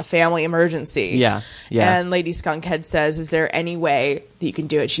is a family emergency. Yeah. And Lady Skunkhead says, is there any way that you can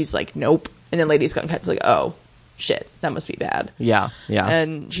do it? She's like, nope. And then Lady Skunkhead's like, oh, shit, that must be bad. Yeah.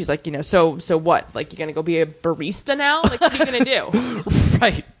 And she's like, so what? Like, you're going to go be a barista now? Like, what are you going to do?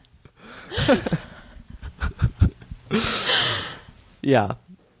 Right. Yeah.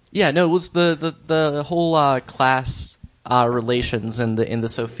 Yeah, no, it was the whole class relations in the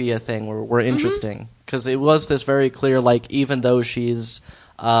Sophia thing were interesting. Because it was this very clear, like, even though she's,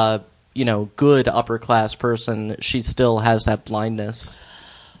 good upper class person, she still has that blindness.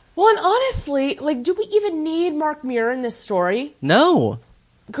 Well, and honestly, like, do we even need Mark Muir in this story? No.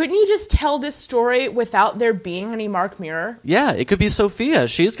 Couldn't you just tell this story without there being any Mark Muir? Yeah, it could be Sophia.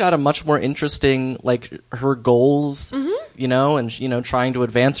 She's got a much more interesting, like, her goals, and, trying to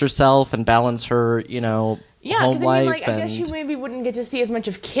advance herself and balance her, home life. I guess you maybe wouldn't get to see as much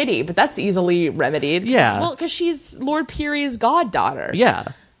of Kitty, but that's easily remedied. Yeah. Well, because she's Lord Peary's goddaughter. Yeah.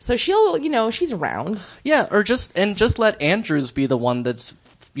 So she'll, she's around. Yeah, or just let Andrews be the one that's,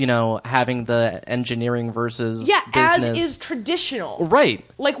 having the engineering versus business. As is traditional. Right.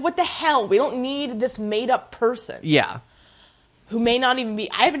 Like, what the hell? We don't need this made-up person. Yeah. Who may not even be...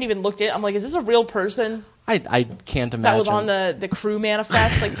 I haven't even looked at it. I'm like, is this a real person? I can't imagine. That was on the crew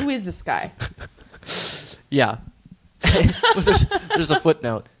manifest? Like, who is this guy? Yeah. There's a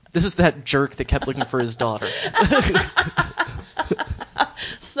footnote. This is that jerk that kept looking for his daughter.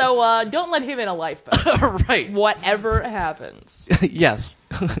 So, don't let him in a lifeboat. Right. Whatever happens. Yes.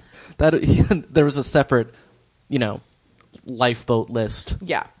 There was a separate, lifeboat list.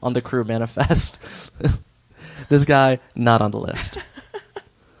 Yeah. On the crew manifest. This guy, not on the list.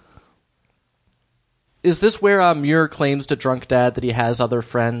 Is this where Muir claims to Drunk Dad that he has other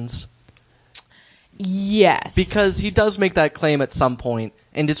friends? Yes. Because he does make that claim at some point,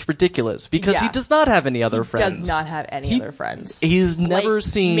 and it's ridiculous, because he does not have any other friends. He does not have any other friends. He's never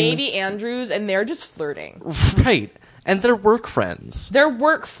seen... Maybe Andrews, and they're just flirting. Right. And they're work friends. They're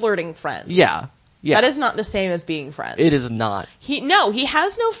work flirting friends. Yeah. That is not the same as being friends. It is not. He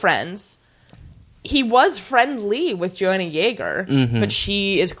has no friends. He was friendly with Joanna Yeager, but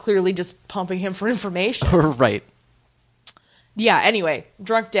she is clearly just pumping him for information. Right. Yeah, anyway,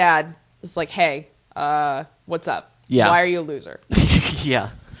 Drunk Dad is like, hey... what's up? Yeah. Why are you a loser? Yeah.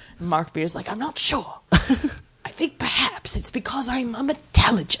 And Mark Beer's like, I'm not sure. I think perhaps it's because I'm a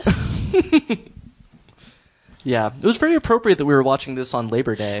metallurgist. Yeah. It was very appropriate that we were watching this on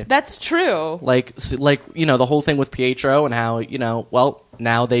Labor Day. That's true. Like, the whole thing with Pietro and how,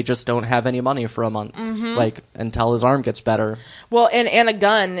 now they just don't have any money for a month. Like, until his arm gets better. Well, and Anna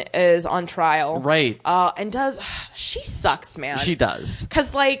Gunn is on trial. Right. And she sucks, man. She does.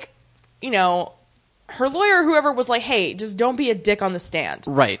 Because, like, her lawyer, whoever, was like, hey, just don't be a dick on the stand.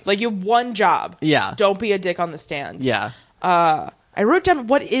 Right. Like, you have one job. Yeah. Don't be a dick on the stand. Yeah. I wrote down,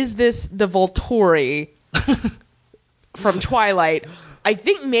 what is this, the Volturi from Twilight? I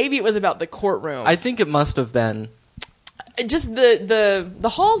think maybe it was about the courtroom. I think it must have been. Just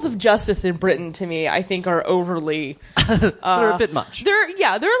the halls of justice in Britain, to me, I think are overly... they're a bit much. They're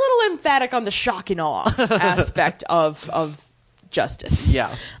a little emphatic on the shock and awe aspect of justice.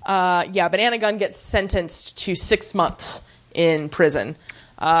 Yeah. But Anna Gunn gets sentenced to 6 months in prison.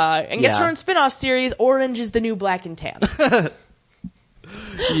 And gets her own spin-off series, Orange is the New Black and Tan.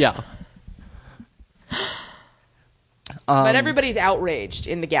 Yeah. But everybody's outraged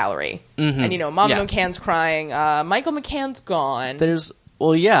in the gallery. And, Mama McCann's crying. Michael McCann's gone.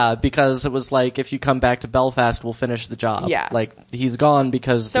 Because it was like, if you come back to Belfast, we'll finish the job. Yeah. Like, he's gone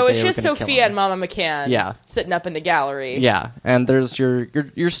because... So it's just Sophia and Mama McCann sitting up in the gallery. Yeah, and there's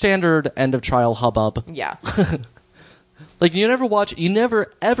your standard end-of-trial hubbub. Yeah. Like, you never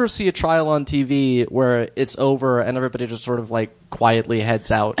ever see a trial on TV where it's over and everybody just sort of, like, quietly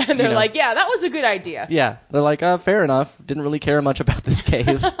heads out. And they're like, yeah, that was a good idea. Yeah. They're like, fair enough. Didn't really care much about this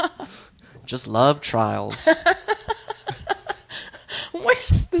case. Just love trials.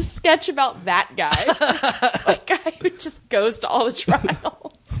 Where's the sketch about that guy? The guy who just goes to all the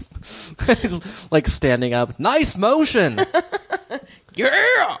trials. He's, like, standing up. Nice motion!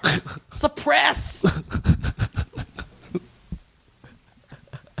 Yeah! Suppress!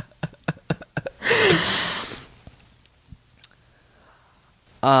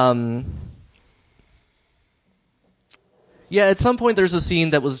 Yeah, at some point there's a scene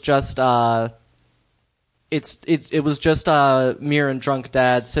that was just It was just Mir and Drunk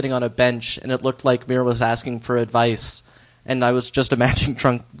Dad sitting on a bench, and it looked like Mir was asking for advice. And I was just imagining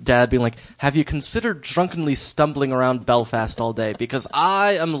Drunk Dad being like, "Have you considered drunkenly stumbling around Belfast all day? Because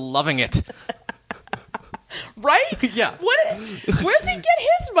I am loving it." Right? Yeah. Where's he get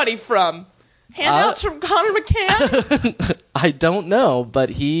his money from? Handouts from Connor McCann? I don't know, but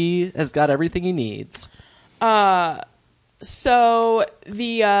he has got everything he needs. So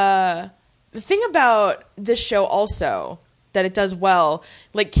the thing about this show also that it does well,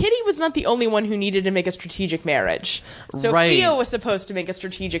 like Kitty was not the only one who needed to make a strategic marriage. Sophia was supposed to make a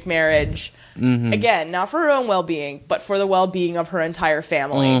strategic marriage, again, not for her own well-being, but for the well-being of her entire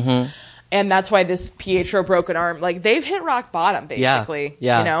family. And that's why this Pietro broken arm, like, they've hit rock bottom, basically.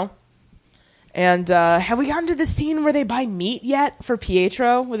 Yeah. You know? And have we gotten to the scene where they buy meat yet for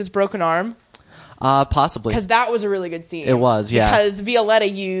Pietro with his broken arm? Possibly. Because that was a really good scene. It was, yeah. Because Violetta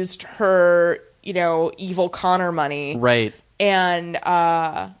used her, evil Connor money. Right. And,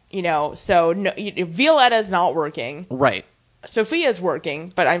 so Violetta's not working. Right. Sophia's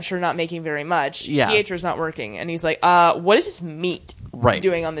working, but I'm sure not making very much. Yeah. Pietro's not working. And he's like, what is this meat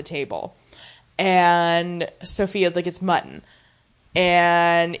doing on the table? And Sophia's like, it's mutton.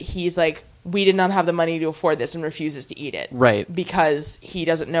 And he's like, we did not have the money to afford this, and refuses to eat it. Right. Because he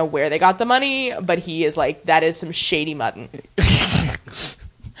doesn't know where they got the money, but he is like, that is some shady mutton.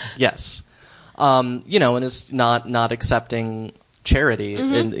 Yes. And is not accepting charity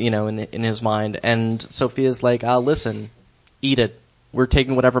in his mind. And Sophia's like, listen, eat it. We're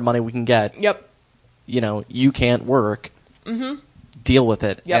taking whatever money we can get. Yep. You can't work. Deal with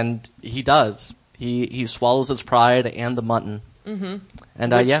it. Yep. And he does. He swallows his pride and the mutton. And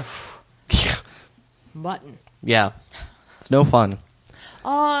yeah. Mutton. Yeah. It's no fun.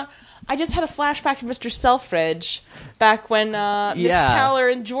 I just had a flashback to Mr. Selfridge back when Miss Towler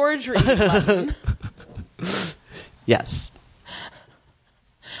and George were eating mutton. Yes.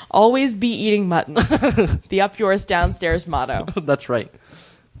 Always be eating mutton. The up yours downstairs motto. That's right.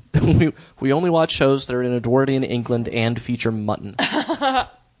 We only watch shows that are in Edwardian England and feature mutton.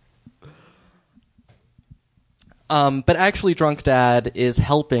 But actually, Drunk Dad is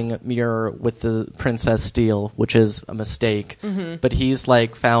helping Mir with the Princess Steele, which is a mistake. But he's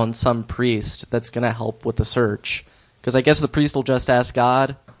found some priest that's going to help with the search. Because I guess the priest will just ask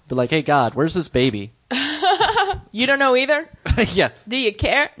God, be like, "Hey God, where's this baby?" You don't know either? Yeah. Do you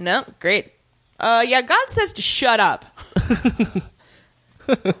care? No? Great. Yeah, God says to shut up.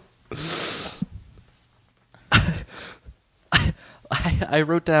 I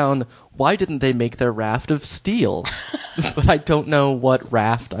wrote down, why didn't they make their raft of steel? But I don't know what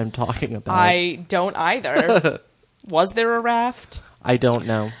raft I'm talking about. I don't either. Was there a raft? I don't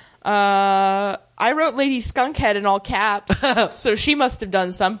know. I wrote Lady Skunkhead in all caps, so she must have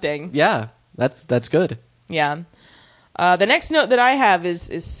done something. Yeah, that's good. Yeah. The next note that I have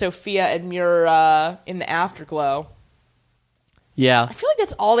is Sophia and Mir in the afterglow. Yeah. I feel like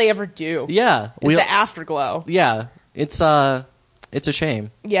that's all they ever do. Yeah. Is the afterglow. Yeah. It's a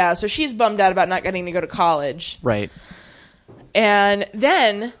shame. Yeah, so she's bummed out about not getting to go to college. Right. And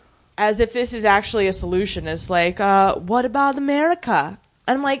then, as if this is actually a solution, it's like, what about America?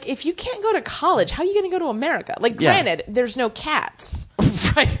 And I'm like, if you can't go to college, how are you going to go to America? Like, granted, there's no cats.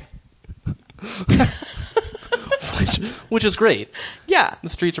 Right. Which is great. Yeah. The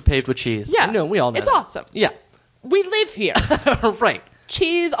streets are paved with cheese. Yeah. No, we all know. It's awesome. Yeah. We live here. Right.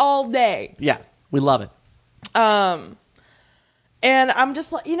 Cheese all day. Yeah. We love it. And I'm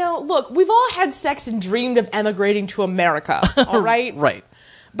just like, look, we've all had sex and dreamed of emigrating to America, all right? Right.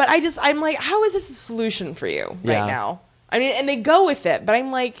 But I'm like, how is this a solution for you right now? I mean, and they go with it, but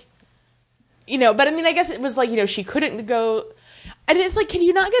I'm like, but I mean, I guess it was like, she couldn't go. And it's like, can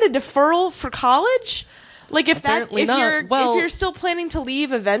you not get a deferral for college? Like, if you're still planning to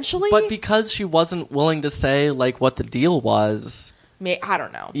leave eventually? But because she wasn't willing to say, what the deal was. I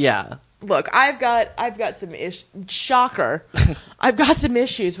don't know. Yeah. Look, I've got some shocker. I've got some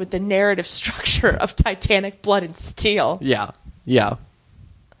issues with the narrative structure of Titanic Blood and Steel. Yeah. Yeah.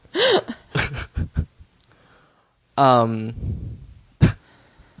 Oh,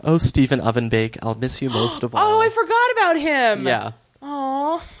 Stephen Ovenbake, I'll miss you most of all. Oh, I forgot about him. Yeah.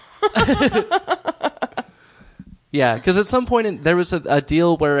 Aw. Yeah, because at some point there was a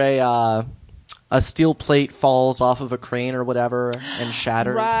deal where a steel plate falls off of a crane or whatever and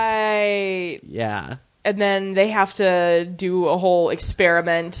shatters. Right. Yeah. And then they have to do a whole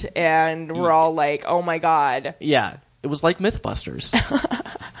experiment, and we're all like, oh my God. Yeah. It was like Mythbusters.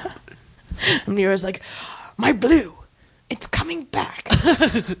 And Mira's like, my blue, it's coming back.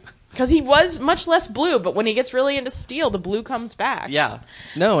 Because he was much less blue, but when he gets really into steel, the blue comes back. Yeah.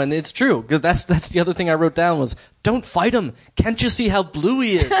 No, and it's true, because that's the other thing I wrote down was, don't fight him. Can't you see how blue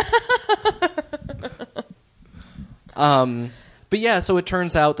he is? But yeah, so it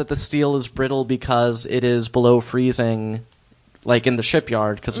turns out that the steel is brittle because it is below freezing, like in the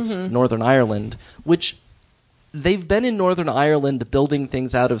shipyard, because it's Northern Ireland, which they've been in Northern Ireland building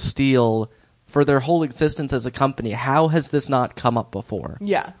things out of steel for their whole existence as a company. How has this not come up before?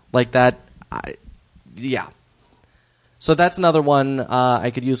 Yeah. Like that, yeah. So that's another one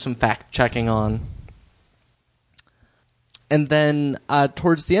I could use some fact-checking on. And then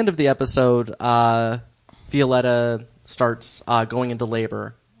towards the end of the episode, Violetta starts going into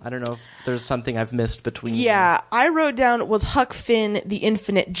labor. I don't know if there's something I've missed between. Yeah, I wrote down, was Huck Finn the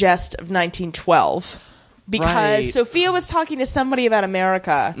infinite jest of 1912? Because Sophia was talking to somebody about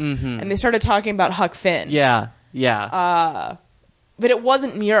America, and they started talking about Huck Finn. Yeah. But it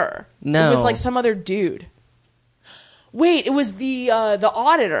wasn't Muir. No. It was like some other dude. Wait, it was the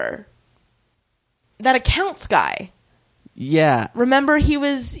auditor. That accounts guy. Yeah. Remember he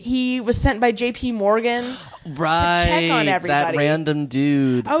was sent by J.P. Morgan to check on everybody. That random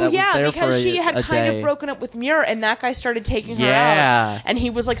dude. Oh, that yeah, was there because for she had kind day. of broken up with Muir, and that guy started taking her out. And he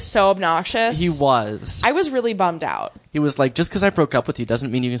was, like, so obnoxious. He was. I was really bummed out. He was like, just because I broke up with you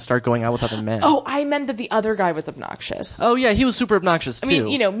doesn't mean you can start going out with other men. Oh, I meant that the other guy was obnoxious. Oh, yeah, he was super obnoxious, too. I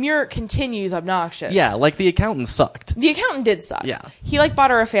mean, Muir continues obnoxious. Yeah, like the accountant sucked. The accountant did suck. Yeah. He, like,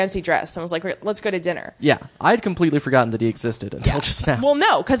 bought her a fancy dress and was like, let's go to dinner. Yeah, I'd completely forgotten that he existed until just now. Well,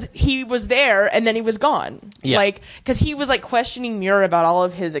 no, because he was there and then he was gone. Yeah. Like, because he was, like, questioning Muir about all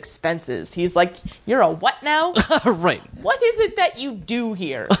of his expenses. He's like, you're a what now? Right. What is it that you do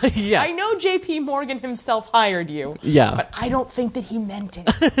here? Yeah. I know J.P. Morgan himself hired you. Yeah. But I don't think that he meant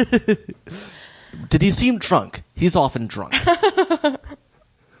it. Did he seem drunk? He's often drunk.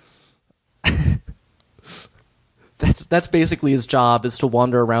 That's basically his job, is to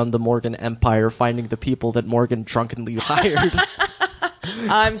wander around the Morgan empire finding the people that Morgan drunkenly hired.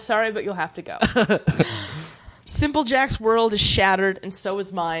 I'm sorry, but you'll have to go. Simple Jack's world is shattered, and so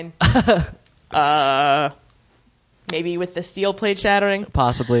is mine. Maybe with the steel plate shattering?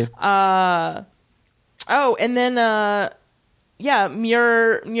 Possibly. Oh, and then,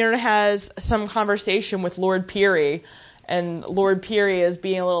 Muir has some conversation with Lord Peary, and Lord Peary is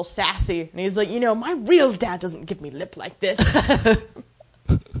being a little sassy, and he's like, my real dad doesn't give me lip like this.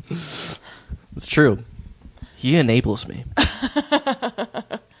 It's true. He enables me.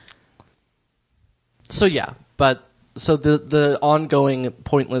 So yeah, so the ongoing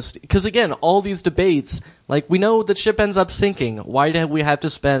pointless, because again, all these debates, like, we know the ship ends up sinking. Why do we have to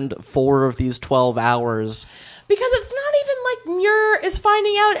spend 4 of these 12 hours? Because it's not even like Muir is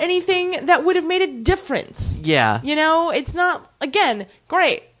finding out anything that would have made a difference. Yeah. It's not, again,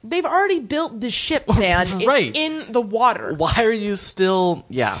 great. They've already built the ship, man. Right. It's in the water. Why are you still...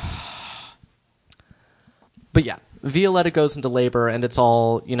 Yeah. But yeah, Violetta goes into labor, and it's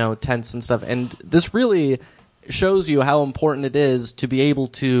all, tense and stuff. And this really shows you how important it is to be able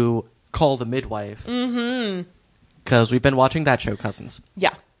to call the midwife. Mm-hmm. Because we've been watching that show, Cousins.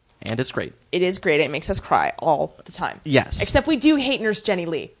 Yeah. And it's great. It is great. It makes us cry all the time. Yes. Except we do hate Nurse Jenny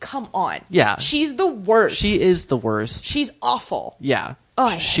Lee. Come on. Yeah. She's the worst. She is the worst. She's awful. Yeah. Oh,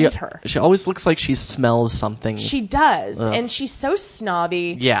 I hate her. She always looks like she smells something. She does. Ugh. And she's so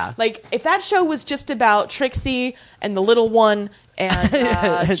snobby. Yeah. Like, if that show was just about Trixie and the little one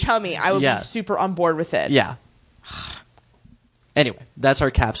and Chummy, I would be super on board with it. Yeah. Anyway, that's our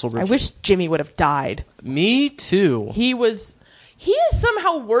capsule review. I wish Jimmy would have died. Me too. He is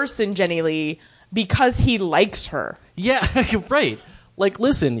somehow worse than Jenny Lee because he likes her. Yeah, right. Like,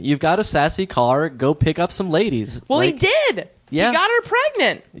 listen, you've got a sassy car, go pick up some ladies. Well, he did. Yeah. He got her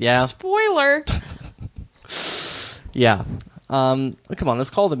pregnant. Yeah. Spoiler. Yeah. Come on, let's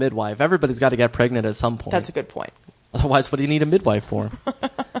call the midwife. Everybody's got to get pregnant at some point. That's a good point. Otherwise, what do you need a midwife for?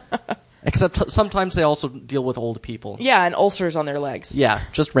 Except sometimes they also deal with old people. Yeah, and ulcers on their legs. Yeah,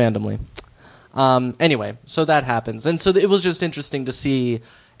 just randomly. Anyway, so that happens. And so it was just interesting to see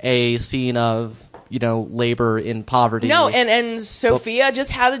a scene of, labor in poverty. No, and Sophia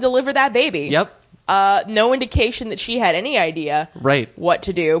just had to deliver that baby. Yep. No indication that she had any idea what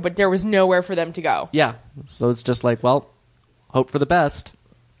to do, but there was nowhere for them to go. Yeah. So it's just like, well, hope for the best.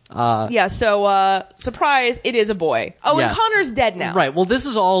 So, surprise, it is a boy. Oh, and Connor's dead now. Right. Well, this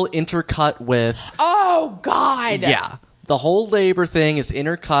is all intercut with... Oh, God! Yeah. The whole labor thing is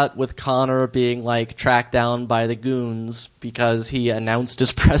intercut with Connor being, tracked down by the goons because he announced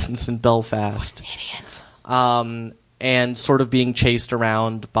his presence in Belfast. What an idiot. And sort of being chased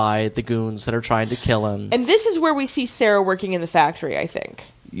around by the goons that are trying to kill him. And this is where we see Sarah working in the factory, I think.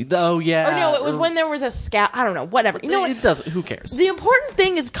 Oh, yeah. Or no, it was when there was a scout. I don't know, whatever. You know what? It doesn't. Who cares? The important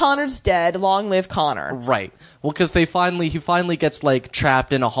thing is Connor's dead. Long live Connor. Right. Well, because he finally gets, like,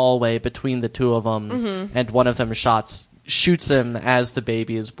 trapped in a hallway between the two of them, and one of them shoots him as the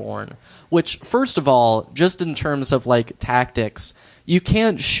baby is born. Which, first of all, just in terms of, like, tactics, you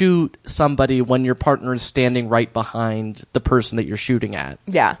can't shoot somebody when your partner is standing right behind the person that you're shooting at.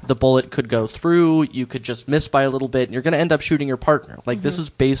 Yeah. The bullet could go through, you could just miss by a little bit, and you're going to end up shooting your partner. Like, this is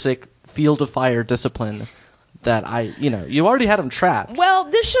basic field of fire discipline that you already had him trapped. Well,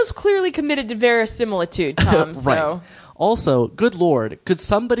 this show's clearly committed to verisimilitude, Tom, right. so... Also, good lord, could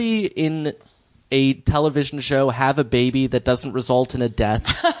somebody in a television show have a baby that doesn't result in a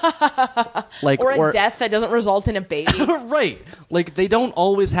death? Or a death that doesn't result in a baby. Right. Like, they don't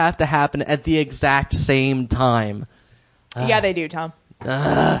always have to happen at the exact same time. Yeah, they do, Tom.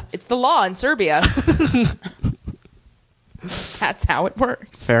 It's the law in Serbia. That's how it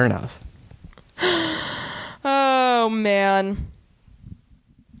works. Fair enough. Oh, man.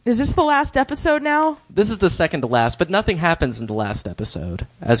 Is this the last episode now? This is the second to last, but nothing happens in the last episode,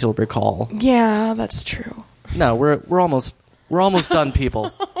 as you'll recall. Yeah, that's true. No, we're almost done,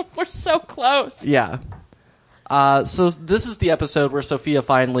 people. We're so close. Yeah. So this is the episode where Sophia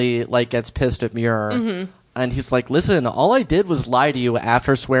finally gets pissed at Muir, and he's like, "Listen, all I did was lie to you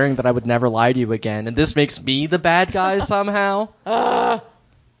after swearing that I would never lie to you again, and this makes me the bad guy somehow."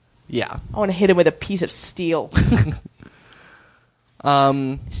 Yeah. I want to hit him with a piece of steel.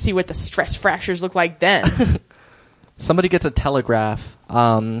 See what the stress fractures look like then. Somebody gets a telegraph.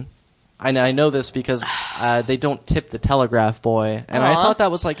 I know this because they don't tip the telegraph boy, and I thought that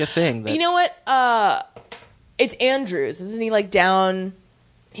was like a thing. You know what? It's Andrews, isn't he? Down.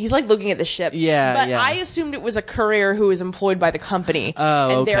 He's looking at the ship. Yeah, but yeah. I assumed it was a courier who was employed by the company,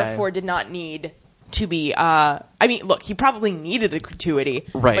 and therefore did not need to be. Look, he probably needed a gratuity,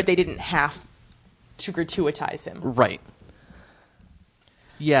 right? But they didn't have to gratuitize him, right?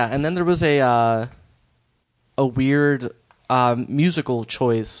 Yeah, and then there was a weird musical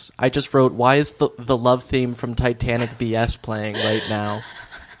choice. I just wrote, why is the love theme from Titanic BS playing right now?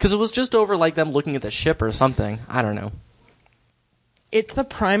 Because it was just over them looking at the ship or something. I don't know. It's the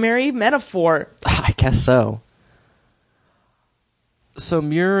primary metaphor. I guess so. So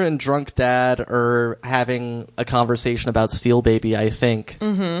Muir and Drunk Dad are having a conversation about Steel Baby, I think.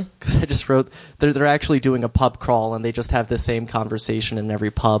 Because I just wrote, they're actually doing a pub crawl, and they just have the same conversation in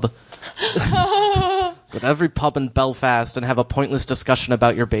every pub. Go to every pub in Belfast and have a pointless discussion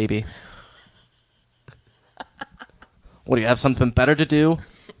about your baby. What, do you have something better to do?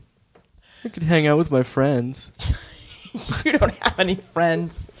 I could hang out with my friends. You don't have any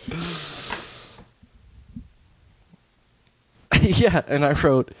friends. Yeah, and I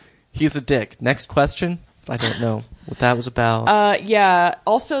wrote, he's a dick. Next question? I don't know what that was about. Yeah.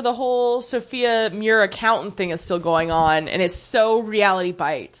 Also, the whole Sophia Muir accountant thing is still going on, and it's so Reality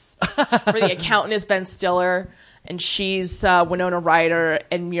Bites. Where the accountant is Ben Stiller, and she's Winona Ryder,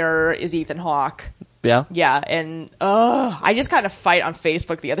 and Muir is Ethan Hawke. Yeah? Yeah, and I just got in a fight on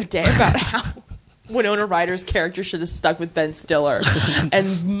Facebook the other day about how Winona Ryder's character should have stuck with Ben Stiller.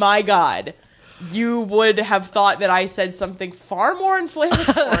 And my God, you would have thought that I said something far more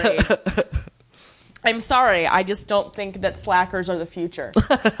inflammatory. I'm sorry, I just don't think that slackers are the future.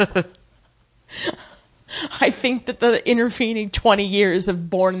 I think that the intervening 20 years have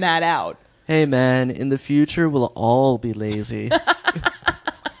borne that out. Hey man, in the future we'll all be lazy.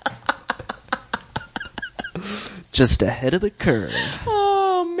 Just ahead of the curve.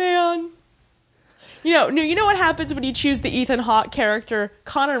 Oh man. You know what happens when you choose the Ethan Hawke character?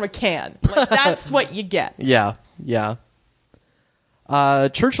 Connor McCann. That's what you get. Yeah.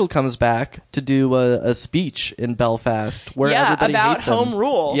 Churchill comes back to do a speech in Belfast where everybody about hates him. home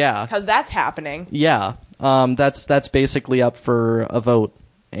rule. Yeah, because that's happening. Yeah, that's basically up for a vote,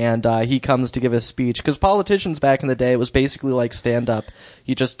 and he comes to give a speech because politicians back in the day, it was basically like stand up.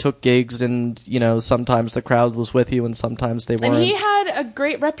 You just took gigs, and sometimes the crowd was with you, and sometimes they weren't. And he had a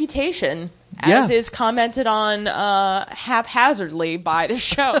great reputation, as is commented on haphazardly by the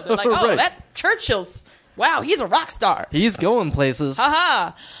show. They're like, oh, right. That Churchill's. Wow, he's a rock star. He's going places.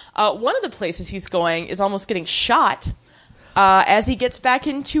 One of the places he's going is almost getting shot as he gets back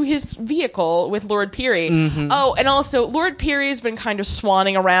into his vehicle with Lord Peary. Mm-hmm. Oh, and also, Lord Peary has been kind of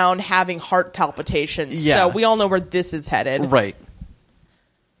swanning around having heart palpitations. Yeah. So we all know where this is headed. Right.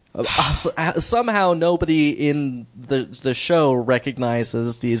 Somehow nobody in the show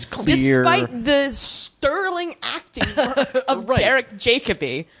recognizes these clear... Despite the sterling acting work of Derek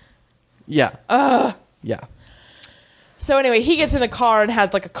Jacobi. Yeah. Yeah. So anyway, he gets in the car and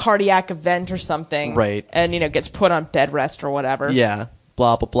has a cardiac event or something. Right. And, gets put on bed rest or whatever. Yeah.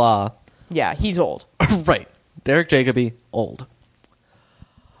 blah, blah, blah. Yeah, he's old. Right. Derek Jacobi, old.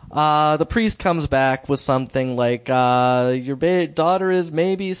 The priest comes back with something like, your daughter is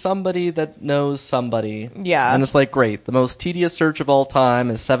maybe somebody that knows somebody. Yeah. And it's like, great. The most tedious search of all time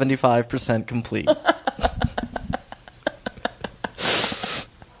is 75% complete.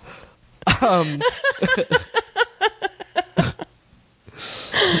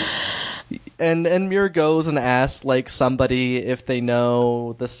 And Muir goes and asks, like, somebody if they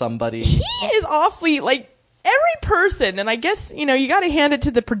know the somebody. He is awfully, like, every person, and I guess, you got to hand it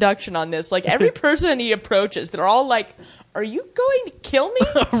to the production on this, like, every person he approaches, they're all like, are you going to kill me?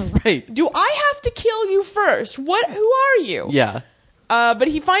 Right. Do I have to kill you first? Who are you? Yeah. But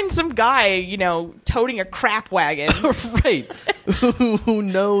he finds some guy, toting a crap wagon. Right. Who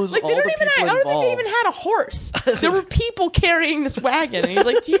knows all the people involved. I don't think they even had a horse. There were people carrying this wagon. And he's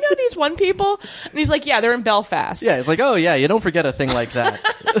like, do you know these one people? And he's like, yeah, they're in Belfast. Yeah, he's like, oh, yeah, you don't forget a thing like that.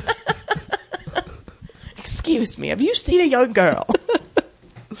 Excuse me, have you seen a young girl?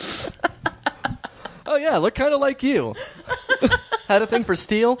 Oh, yeah, look kind of like you. Had a thing for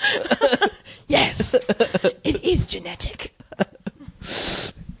steel? Yes, it is genetic.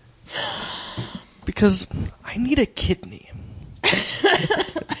 Because I need a kidney.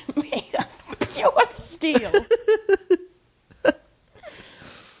 Made of pure steel.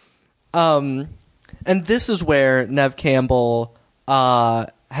 And this is where Neve Campbell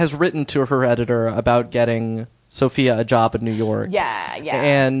has written to her editor about getting Sophia a job in New York. Yeah.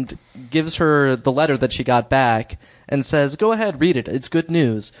 And gives her the letter that she got back and says, go ahead, read it. It's good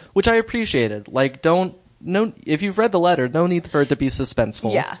news. Which I appreciated. Like, if you've read the letter, no need for it to be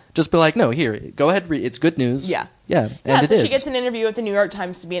suspenseful. Yeah. Just be like, no, here, go ahead, read. It's good news. Yeah. Yeah, and so she gets an interview at the New York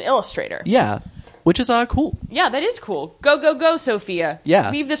Times to be an illustrator. Yeah. Which is cool. Yeah, that is cool. Go, go, go, Sophia.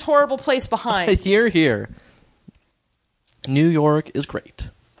 Yeah. Leave this horrible place behind. Here. New York is great.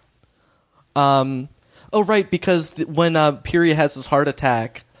 Oh, right, because when Peary has his heart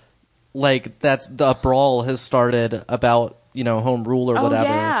attack, like, that's the brawl has started about, home rule or whatever.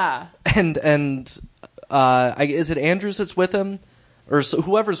 Oh, yeah. And is it Andrews that's with him? Or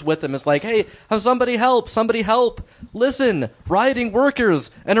whoever's with him is like, hey, somebody help, listen, rioting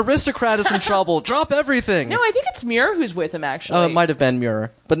workers, an aristocrat is in trouble, drop everything. No, I think it's Muir who's with him, actually. Oh, it might have been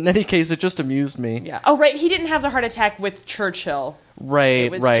Muir. But in any case, it just amused me. Yeah. Oh, right, he didn't have the heart attack with Churchill. Right.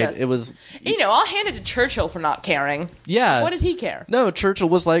 It was... I'll hand it to Churchill for not caring. Yeah. What does he care? No, Churchill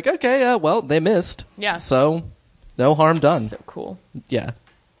was like, okay, well, they missed. Yeah. So, no harm done. So cool. Yeah.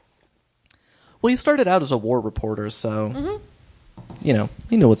 Well, he started out as a war reporter, so... he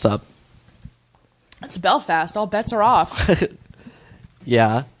knew what's up. It's Belfast. All bets are off.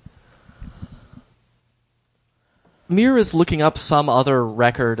 Yeah. Muir is looking up some other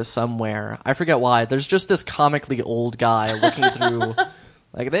record somewhere. I forget why. There's just this comically old guy looking through...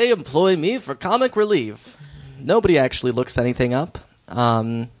 like, they employ me for comic relief. Nobody actually looks anything up.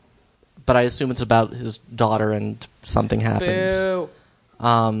 But I assume it's about his daughter and something happens.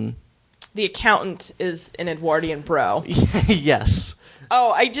 Boo. The accountant is an Edwardian bro. Yes.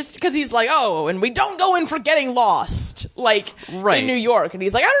 Oh, because he's like, and we don't go in for getting lost, like, in New York. And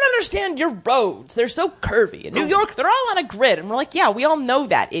he's like, I don't understand your roads. They're so curvy. In New York, they're all on a grid. And we're like, yeah, we all know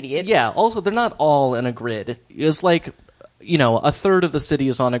that, idiot. Yeah, also, they're not all in a grid. It's like, a third of the city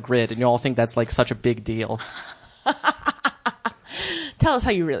is on a grid, and you all think that's, like, such a big deal. Tell us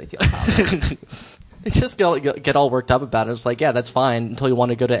how you really feel, Colin. Just get all worked up about it. It's like, yeah, that's fine until you want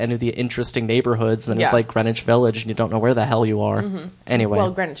to go to any of the interesting neighborhoods. And then it's like Greenwich Village, and you don't know where the hell you are. Mm-hmm. Anyway. Well,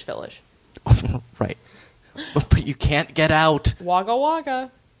 Greenwich Village. Right. But you can't get out. Wagga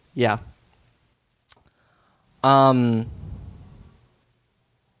wagga. Yeah.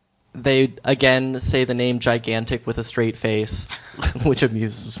 They, again, say the name Gigantic with a straight face, which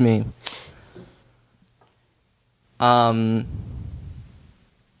amuses me.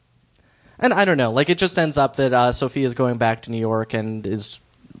 And I don't know, like, it just ends up that Sophia's going back to New York and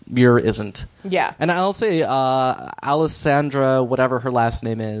Muir isn't. Yeah. And I'll say Alessandra, whatever her last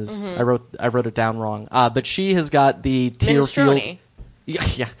name is, mm-hmm. I wrote it down wrong. But she has got the tear filled.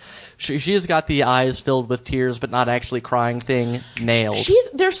 Yeah. She has got the eyes filled with tears, but not actually crying thing nailed.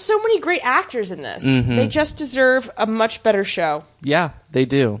 There's so many great actors in this. Mm-hmm. They just deserve a much better show. Yeah, they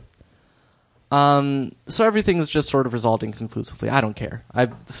do. So everything is just sort of resolved inconclusively. I don't care.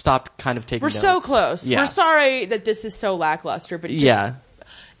 I've stopped kind of taking notes. We're so close. Yeah. We're sorry that this is so lackluster, but just,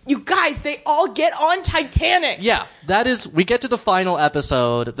 you guys, they all get on Titanic. Yeah, we get to the final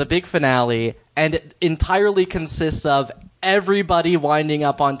episode, the big finale, and it entirely consists of everybody winding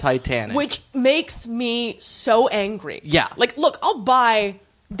up on Titanic. Which makes me so angry. Yeah. Like, look, I'll buy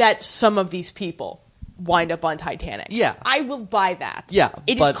that some of these people wind up on Titanic. Yeah. I will buy that. Yeah.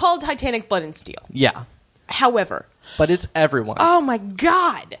 It is called Titanic Blood and Steel. Yeah. However. But it's everyone. Oh my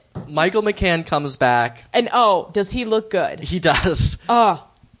God. Michael McCann comes back. And does he look good? He does. Oh,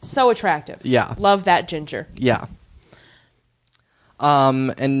 so attractive. Yeah. Love that ginger. Yeah.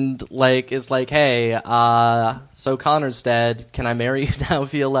 And like is like, hey, so Connor's dead. Can I marry you now,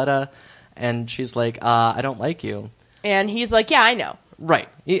 Violetta? And she's like, I don't like you. And he's like, yeah, I know. Right.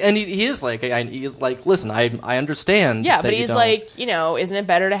 He is like, listen, I understand. Yeah, but he's like, isn't it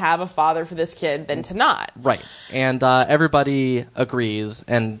better to have a father for this kid than to not? Right. And everybody agrees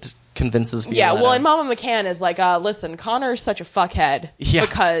and convinces Violetta. Yeah, well, and Mama McCann is like, listen, Connor is such a fuckhead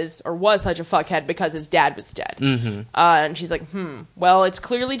was such a fuckhead because his dad was dead. Mm-hmm. And she's like, well, it's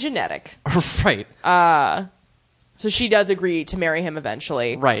clearly genetic. Right. So she does agree to marry him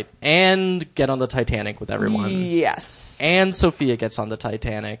eventually. Right. And get on the Titanic with everyone. Yes. And Sophia gets on the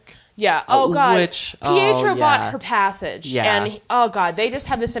Titanic. Yeah. Oh, God. Pietro bought her passage. Yeah. And, God, they just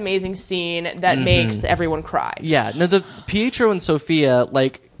have this amazing scene that makes everyone cry. Yeah. No, the Pietro and Sophia,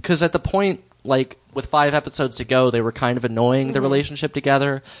 because at the point, with 5 episodes to go, they were kind of annoying, the relationship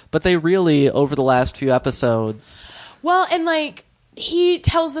together. But they really, over the last few episodes... Well, and, he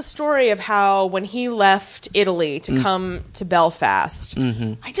tells the story of how when he left Italy to come to Belfast,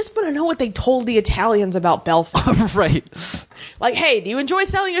 I just want to know what they told the Italians about Belfast. Right. Like, hey, do you enjoy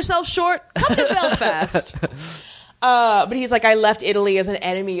selling yourself short? Come to Belfast. But he's like, I left Italy as an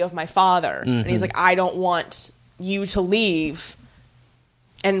enemy of my father. And he's like, I don't want you to leave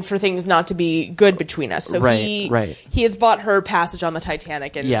and for things not to be good between us. So he has bought her passage on the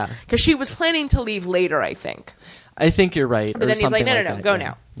Titanic. And because she was planning to leave later, I think. I think you're right. But then he's like, no, go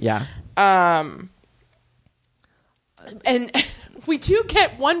now. Yeah. And we do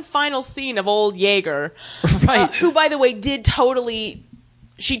get one final scene of old Jaeger. Right. Who, by the way,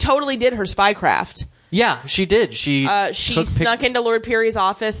 she totally did her spycraft. Yeah, she did. She snuck into Lord Peary's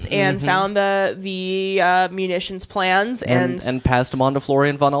office and found the munitions plans and passed them on to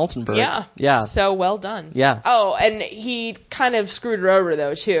Florian von Altenburg. Yeah. So well done. Yeah. Oh, and he kind of screwed her over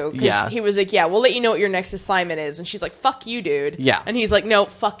though too. Yeah. He was like, "Yeah, we'll let you know what your next assignment is," and she's like, "Fuck you, dude." Yeah. And he's like, "No,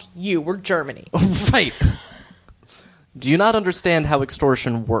 fuck you. We're Germany." Right. Do you not understand how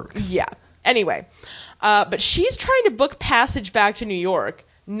extortion works? Yeah. Anyway, but she's trying to book passage back to New York.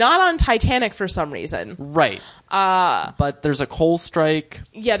 Not on Titanic for some reason. Right. But there's a coal strike.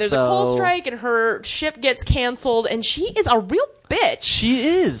 Yeah, there's a coal strike and her ship gets canceled and she is a real bitch. She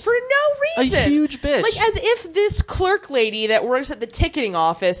is. For no reason. A huge bitch. Like as if this clerk lady that works at the ticketing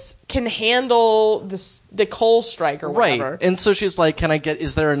office can handle the coal strike or whatever. Right. And so she's like, can I get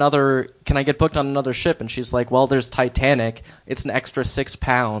booked on another ship? And she's like, well, there's Titanic. It's an extra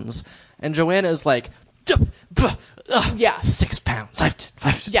 £6. And Joanna is like, yeah,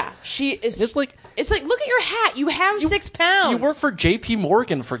 £6. Yeah, she is. It's like, look at your hat. You have £6. You work for J.P.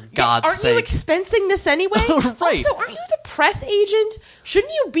 Morgan, for God's sake. Aren't you expensing this anyway? Right. Also, aren't you the press agent?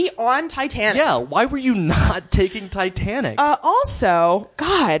 Shouldn't you be on Titanic? Yeah. Why were you not taking Titanic? Also,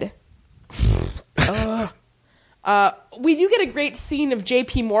 God. We do get a great scene of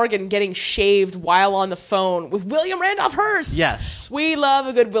J.P. Morgan getting shaved while on the phone with William Randolph Hearst. Yes. We love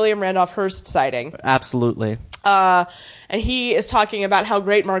a good William Randolph Hearst sighting. Absolutely. And he is talking about how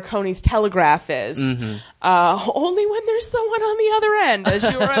great Marconi's telegraph is. Only when there's someone on the other end, as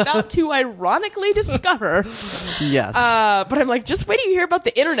you are about to ironically discover. Yes. But I'm like, just wait till you hear about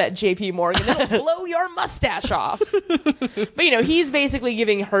the internet, J.P. Morgan. It'll blow your mustache off. But, he's basically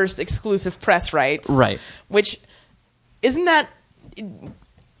giving Hearst exclusive press rights. Right. Which, wasn't that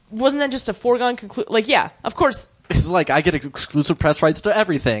just a foregone conclusion? Like, yeah, of course. It's like, I get exclusive press rights to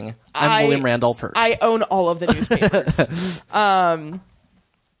everything. I'm William Randolph Hearst. I own all of the newspapers.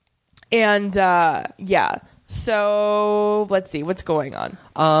 Yeah. So, let's see. What's going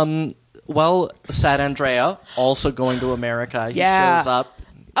on? Well, Sad Andrea, also going to America. He shows up.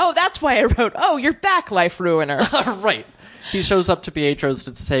 Oh, that's why I wrote, you're back, life ruiner. Right. He shows up to Pietro's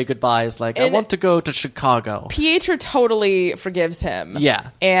to say goodbye. He's like, I want to go to Chicago. Pietro totally forgives him.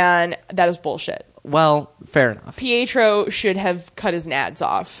 Yeah. And that is bullshit. Well, fair enough. Pietro should have cut his nads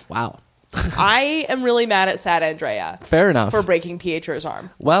off. Wow. I am really mad at Sad Andrea. Fair enough. For breaking Pietro's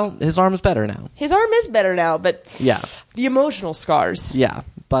arm. Well, his arm is better now. His arm is better now, but yeah, the emotional scars. Yeah.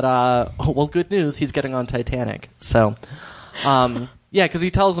 But, well, good news. He's getting on Titanic. So, yeah, because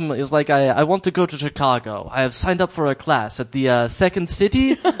he tells him, he's like, I want to go to Chicago. I have signed up for a class at the Second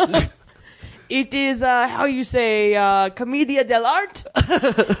City. It is, how you say, Commedia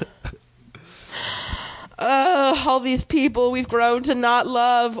dell'arte? All these people we've grown to not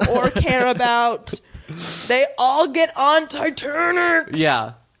love or care about. They all get on Titanic.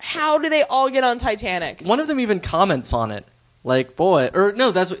 Yeah. How do they all get on Titanic? One of them even comments on it. Like, boy, or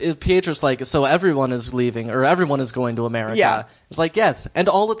no, that's Pietro's like, so everyone is leaving, or everyone is going to America. Yeah. It's like, yes, and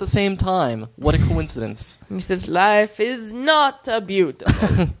all at the same time. What a coincidence. He says, life is not a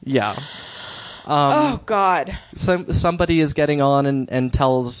beautiful. Yeah. Oh, God. Somebody is getting on and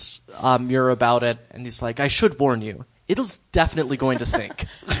tells Muir about it, and he's like, I should warn you. It is definitely going to sink.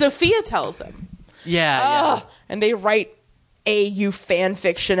 Sophia tells him. Yeah. And they write AU fan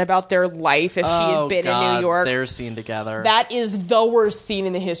fiction about their life if she had been in New York. Their scene together. That is the worst scene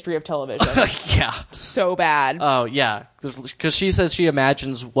in the history of television. Yeah. So bad. Oh, yeah. Because she says she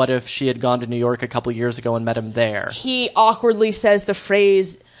imagines what if she had gone to New York a couple years ago and met him there. He awkwardly says the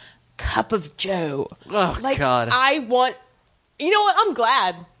phrase, cup of joe. Oh, God. I want... You know what? I'm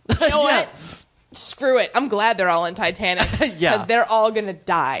glad. You know what? Screw it. I'm glad they're all in Titanic. Yeah. Because they're all going to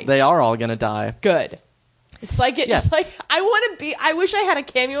die. They are all going to die. Good. It's like I wish I had a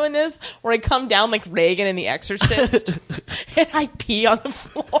cameo in this where I come down like Reagan in The Exorcist and I pee on the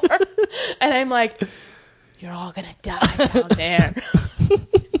floor and I'm like, you're all gonna die down there.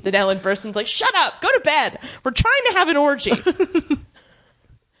 Then Ellen Burstyn's like, shut up, go to bed. We're trying to have an orgy.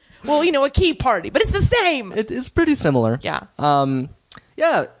 Well, a key party, but it's the same. It's pretty similar. Yeah.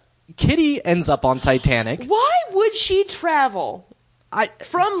 Yeah. Kitty ends up on Titanic. Why would she travel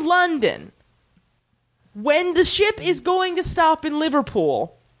from London when the ship is going to stop in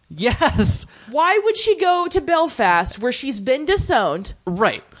Liverpool? Yes. Why would she go to Belfast, where she's been disowned,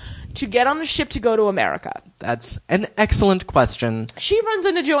 right, to get on a ship to go to America? That's an excellent question. She runs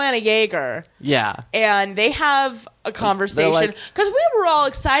into Joanna Yeager. Yeah. And they have a conversation. Because we were all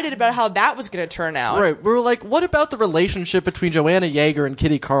excited about how that was going to turn out. Right. We were like, what about the relationship between Joanna Yeager and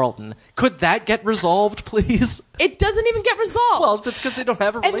Kitty Carlton? Could that get resolved, please? It doesn't even get resolved. Well, that's because they don't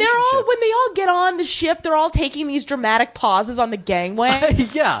have a relationship. And when they all get on the ship, they're all taking these dramatic pauses on the gangway.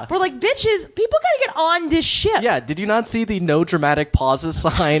 Yeah. We're like, bitches, people got to get on this ship. Yeah. Did you not see the no dramatic pauses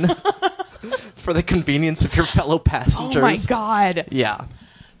sign? For the convenience of your fellow passengers. Oh my God. Yeah.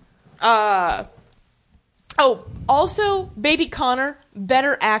 Also, Baby Connor,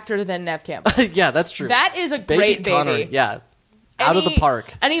 better actor than Neve Campbell. Yeah, that's true. That is a great baby. Connor, yeah. Out of the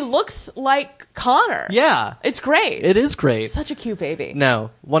park. And he looks like Connor. Yeah. It's great. It is great. Such a cute baby. No.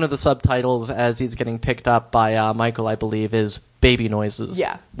 One of the subtitles as he's getting picked up by Michael, I believe, is baby noises.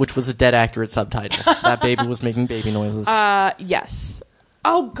 Yeah. Which was a dead accurate subtitle. That baby was making baby noises. Yes.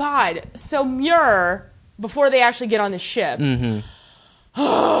 Oh, God. So Muir, before they actually get on the ship,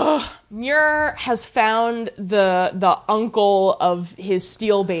 Muir has found the uncle of his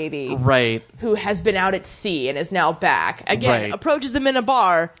steel baby. Right. Who has been out at sea and is now back. Again, approaches him in a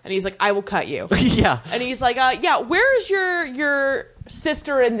bar, and he's like, I will cut you. Yeah. And he's like, where's your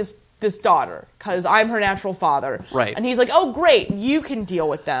sister and this daughter? Because I'm her natural father. Right. And he's like, oh, great, you can deal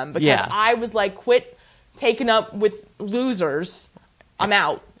with them. Because I was like, quit taking up with losers. I'm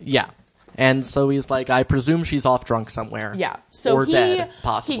out. Yeah. And so he's like, I presume she's off drunk somewhere. Yeah. So or dead,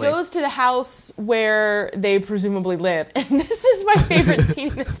 possibly. He goes to the house where they presumably live. And this is my favorite scene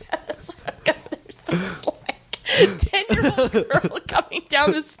in this episode. Because there's this, 10-year-old girl coming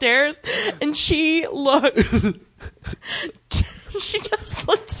down the stairs. And she just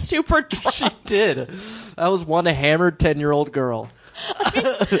looked super drunk. She did. That was one hammered 10-year-old girl.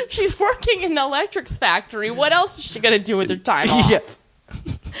 I mean, she's working in the electrics factory. What else is she going to do with her time off? Yeah.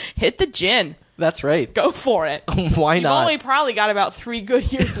 Hit the gin. That's right. Go for it. Why not? You've only probably got about 3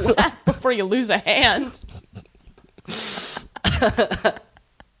 good years left before you lose a hand.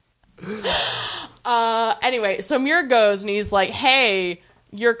 Anyway, so Muir goes and he's like, hey,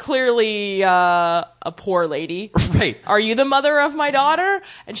 you're clearly a poor lady. Right. Are you the mother of my daughter?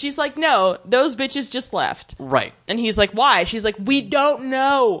 And she's like, no, those bitches just left. Right. And he's like, why? She's like, we don't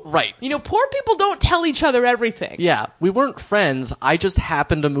know. Right. Poor people don't tell each other everything. Yeah. We weren't friends. I just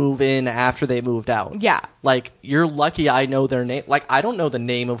happened to move in after they moved out. Yeah. Like, you're lucky I know their name. Like, I don't know the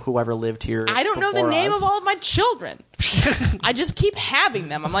name of whoever lived here. I don't know the name of all of my children. I just keep having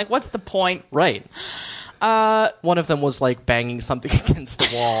them. I'm like, what's the point? Right. One of them was like banging something against the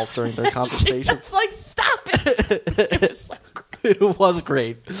wall during their conversation. It's like, stop it! It was so great. It was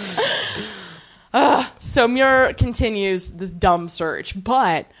great. So Muir continues this dumb search,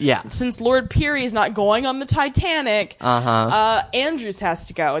 but since Lord Peary's not going on the Titanic, Andrews has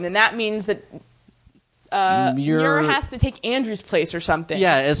to go, and then that means that Muir has to take Andrew's place or something.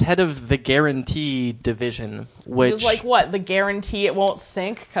 Yeah, as head of the Guarantee Division, which is like what? The guarantee it won't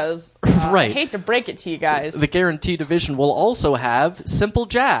sink? Because right. I hate to break it to you guys. The Guarantee Division will also have Simple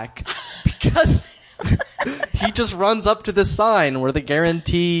Jack. Because He just runs up to the sign where they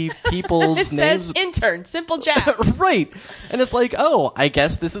guarantee people's names. Says intern, Simple Jack. Right. And it's like, oh, I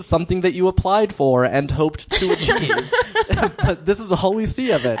guess this is something that you applied for and hoped to achieve. But this is all we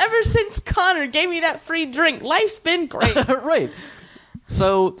see of it. Ever since Connor gave me that free drink, life's been great. Right.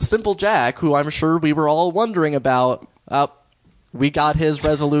 So, Simple Jack, who I'm sure we were all wondering about, we got his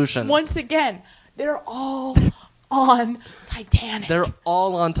resolution. Once again, they're all on Titanic. They're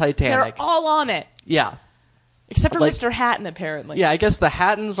all on Titanic. They're all on it. Yeah. Except for Mr. Hatton, apparently. Yeah, I guess the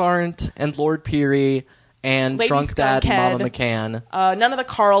Hattons aren't, and Lord Peary, and Lady Drunk Dad and Skunkhead. Mama McCann. None of the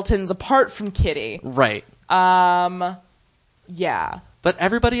Carltons, apart from Kitty. Right. Yeah. But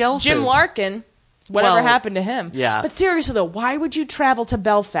everybody else Jim is. Larkin, whatever happened to him. Yeah. But seriously, though, why would you travel to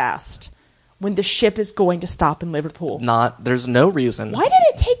Belfast when the ship is going to stop in Liverpool? There's no reason. Why did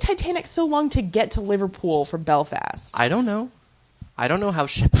it take Titanic so long to get to Liverpool from Belfast? I don't know. I don't know how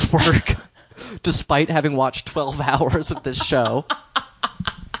ships work, despite having watched 12 hours of this show.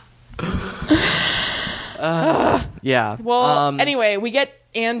 Yeah. Well, anyway, we get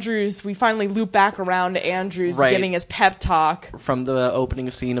Andrews. We finally loop back around to Andrews giving his pep talk. From the opening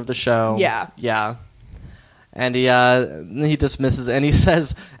scene of the show. Yeah. Yeah. And he dismisses, and he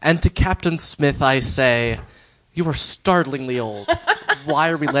says, "And to Captain Smith I say, you are startlingly old.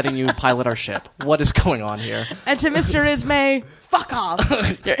 Why are we letting you pilot our ship? What is going on here?" And to Mr. Ismay, fuck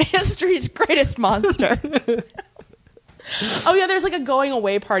off. You're history's greatest monster. Oh, yeah, there's like a going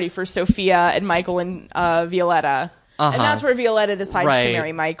away party for Sophia and Michael and Violetta. And that's where Violetta decides to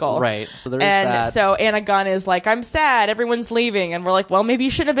marry Michael. Right, so there is that. And so Anna Gunn is like, I'm sad, everyone's leaving. And we're like, well, maybe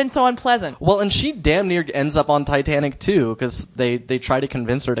you shouldn't have been so unpleasant. Well, and she damn near ends up on Titanic, too, because they try to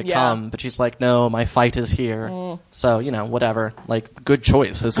convince her to come, but she's like, no, my fight is here. So, whatever. Like, good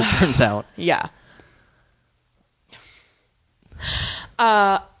choice, as it turns out. Yeah.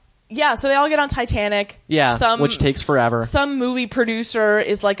 Yeah, so they all get on Titanic. Yeah, which takes forever. Some movie producer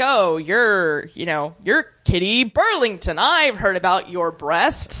is like, oh, you're Kitty Burlington. I've heard about your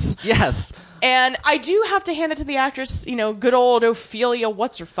breasts. Yes. And I do have to hand it to the actress, good old Ophelia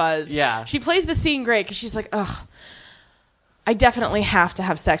What's-Her-Fuzz. Yeah. She plays the scene great because she's like, ugh, I definitely have to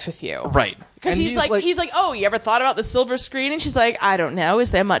have sex with you. Right. Because he's like, oh, you ever thought about the silver screen? And she's like, I don't know.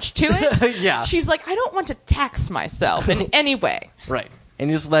 Is there much to it? Yeah. She's like, I don't want to tax myself in any way. Right. And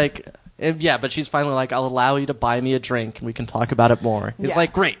he's like, yeah, but she's finally like, I'll allow you to buy me a drink and we can talk about it more. He's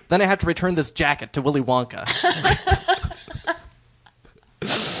like, great. Then I have to return this jacket to Willy Wonka.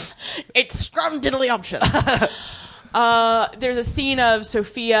 It's scrumdiddlyumptious. There's a scene of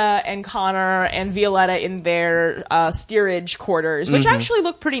Sophia and Connor and Violetta in their steerage quarters, which actually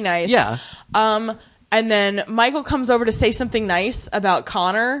look pretty nice. Yeah. And then Michael comes over to say something nice about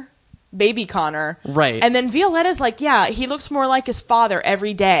Connor. Baby Connor. Right. And then Violetta's like, yeah, he looks more like his father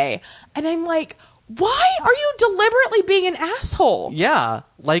every day. And I'm like, why are you deliberately being an asshole? Yeah.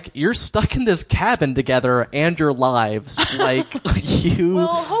 Like, you're stuck in this cabin together and your lives. Like, you... Well,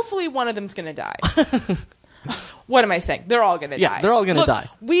 hopefully one of them's gonna die. What am I saying? They're all gonna die. Yeah, they're all gonna die.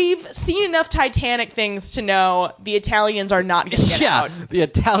 We've seen enough Titanic things to know the Italians are not gonna get out. Yeah, the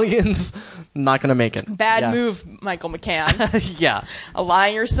Italians not gonna make it. Bad move, Michael McCann. Yeah.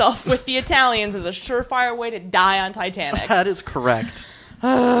 Allying yourself with the Italians is a surefire way to die on Titanic. That is correct.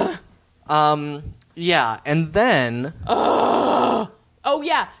 Yeah, and then... Oh,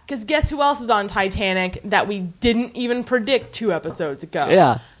 yeah, because guess who else is on Titanic that we didn't even predict 2 episodes ago?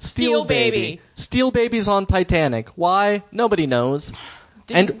 Yeah. Steel Baby. Steel Baby's on Titanic. Why? Nobody knows.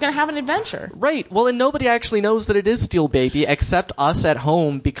 He's going to have an adventure. Right. Well, and nobody actually knows that it is Steel Baby except us at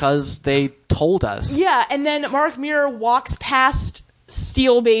home because they told us. Yeah, and then Mark Mirror walks past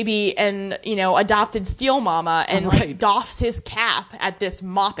Steel Baby and, adopted Steel Mama and, doffs his cap at this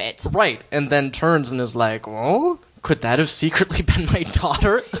moppet. Right. And then turns and is like, oh... Could that have secretly been my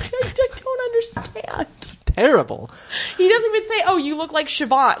daughter? I don't understand. It's terrible. He doesn't even say, oh, you look like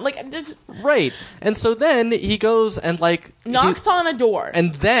Siobhan. Right. And so then he goes and, knocks on a door.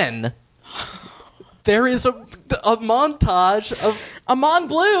 And then there is a montage of... Amon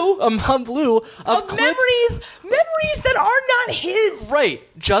Blue. Of memories that are not his. Right.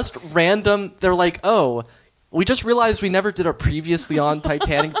 Just random... They're like, oh... We just realized we never did a previously on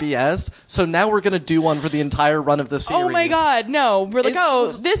Titanic BS, so now we're going to do one for the entire run of the series. Oh my god, no. We're like,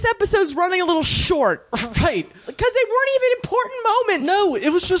 this episode's running a little short. Right. Because they weren't even important moments. No, it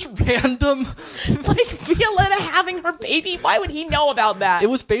was just random. Like Violetta having her baby, why would he know about that? It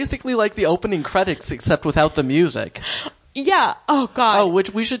was basically like the opening credits, except without the music. Yeah, oh god. Oh,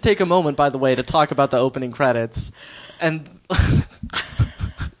 which we should take a moment, by the way, to talk about the opening credits. And...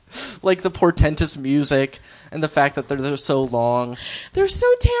 like the portentous music... and the fact that they're so long. They're so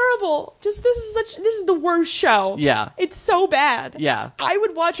terrible. Just this is the worst show. Yeah. It's so bad. Yeah. I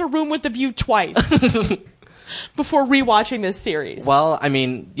would watch A Room with the View twice before rewatching this series. Well, I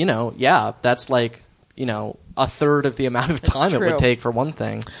mean, that's like, a third of the amount of time it would take for one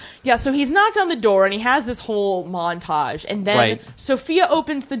thing. Yeah, so he's knocked on the door and he has this whole montage, and then Sophia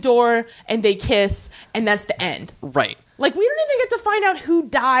opens the door and they kiss, and that's the end. Right. Like, we don't even get to find out who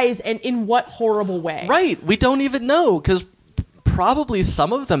dies and in what horrible way. Right. We don't even know, because probably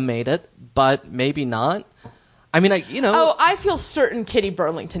some of them made it, but maybe not. I mean, Oh, I feel certain Kitty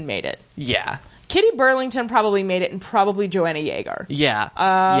Burlington made it. Yeah. Kitty Burlington probably made it, and probably Joanna Yeager. Yeah.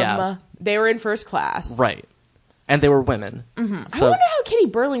 Yeah. They were in first class. Right. And they were women. Mm-hmm. So, I wonder how Kitty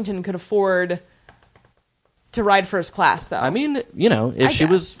Burlington could afford to ride first class, though. I mean, if she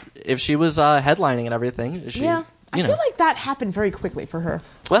was headlining and everything, I feel like that happened very quickly for her.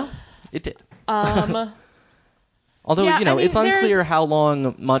 Well, it did. Although, it's unclear how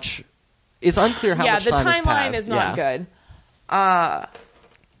much time has passed. Yeah, the timeline is not good.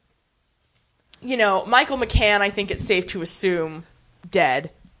 Michael McCann, I think it's safe to assume,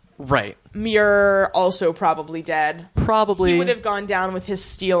 dead. Right. Muir also probably dead. Probably. He would have gone down with his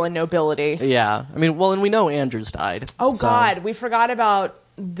steel and nobility. Yeah. I mean, and we know Andrews died. Oh, so. God. We forgot about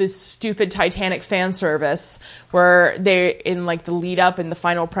this stupid Titanic fan service where they, in like the lead up and the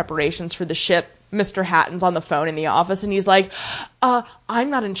final preparations for the ship, Mr. Hatton's on the phone in the office and he's like, I'm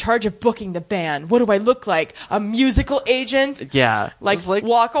not in charge of booking the band. What do I look like? A musical agent? Yeah. Like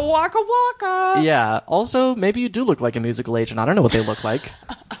waka waka waka. Yeah. Also, maybe you do look like a musical agent. I don't know what they look like.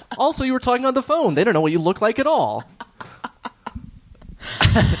 Also, you were talking on the phone. They don't know what you look like at all.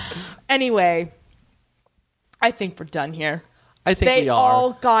 Anyway, I think we're done here. I think we are. They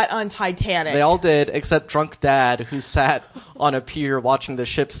all got on Titanic. They all did, except drunk Dad, who sat on a pier watching the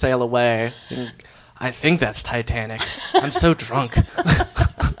ship sail away. And, I think that's Titanic. I'm so drunk.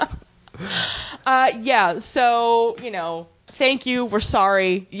 So, thank you. We're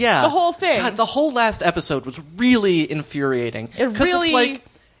sorry. Yeah. The whole thing. God, the whole last episode was really infuriating. It's like,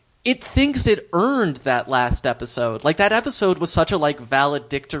 it thinks it earned that last episode. Like, that episode was such a,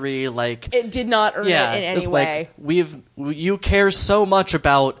 valedictory, It did not earn it in any way. You care so much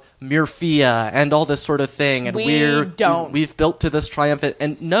about Murphia and all this sort of thing, and we've built to this triumphant,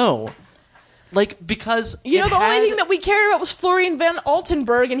 and no. Because... the only thing that we cared about was Florian Van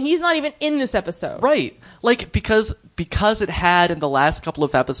Altenberg, and he's not even in this episode. Right. Because it had, in the last couple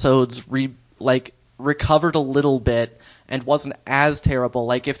of episodes, recovered a little bit, and wasn't as terrible.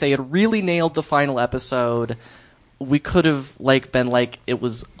 If they had really nailed the final episode, we could have been it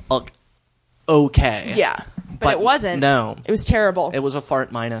was okay. Yeah, but it wasn't. No, it was terrible. It was a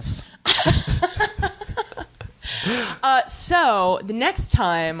fart minus. So the next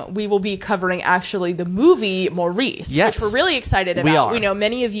time we will be covering actually the movie Maurice, which we're really excited about. We are. We know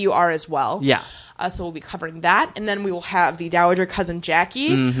many of you are as well. Yeah. So we'll be covering that, and then we will have the Dowager Cousin Jackie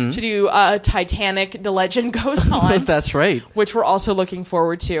to do Titanic, The Legend Goes On. That's right. Which we're also looking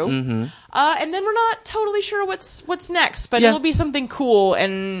forward to. Mm-hmm. And then we're not totally sure what's next, but it'll be something cool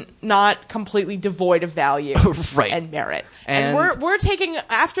and not completely devoid of value right. and merit. And we're taking,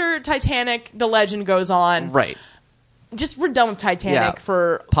 after Titanic, The Legend Goes On. Right. We're done with Titanic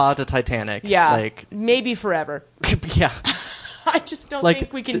for... Pod to Titanic. Yeah. Maybe forever. Yeah. I just don't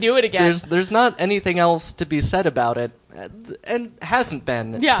think we can do it again. There's not anything else to be said about it, and hasn't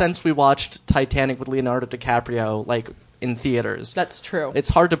been since we watched Titanic with Leonardo DiCaprio, in theaters. That's true. It's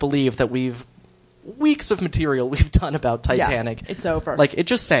hard to believe that weeks of material we've done about Titanic. Yeah, it's over. It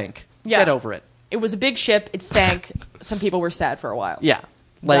just sank. Yeah. Get over it. It was a big ship. It sank. Some people were sad for a while. Yeah.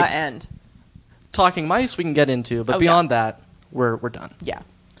 The end. Talking mice we can get into, but beyond that, we're done. Yeah.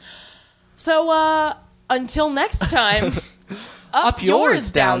 So, until next time... Up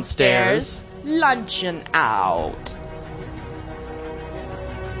yours downstairs, luncheon out.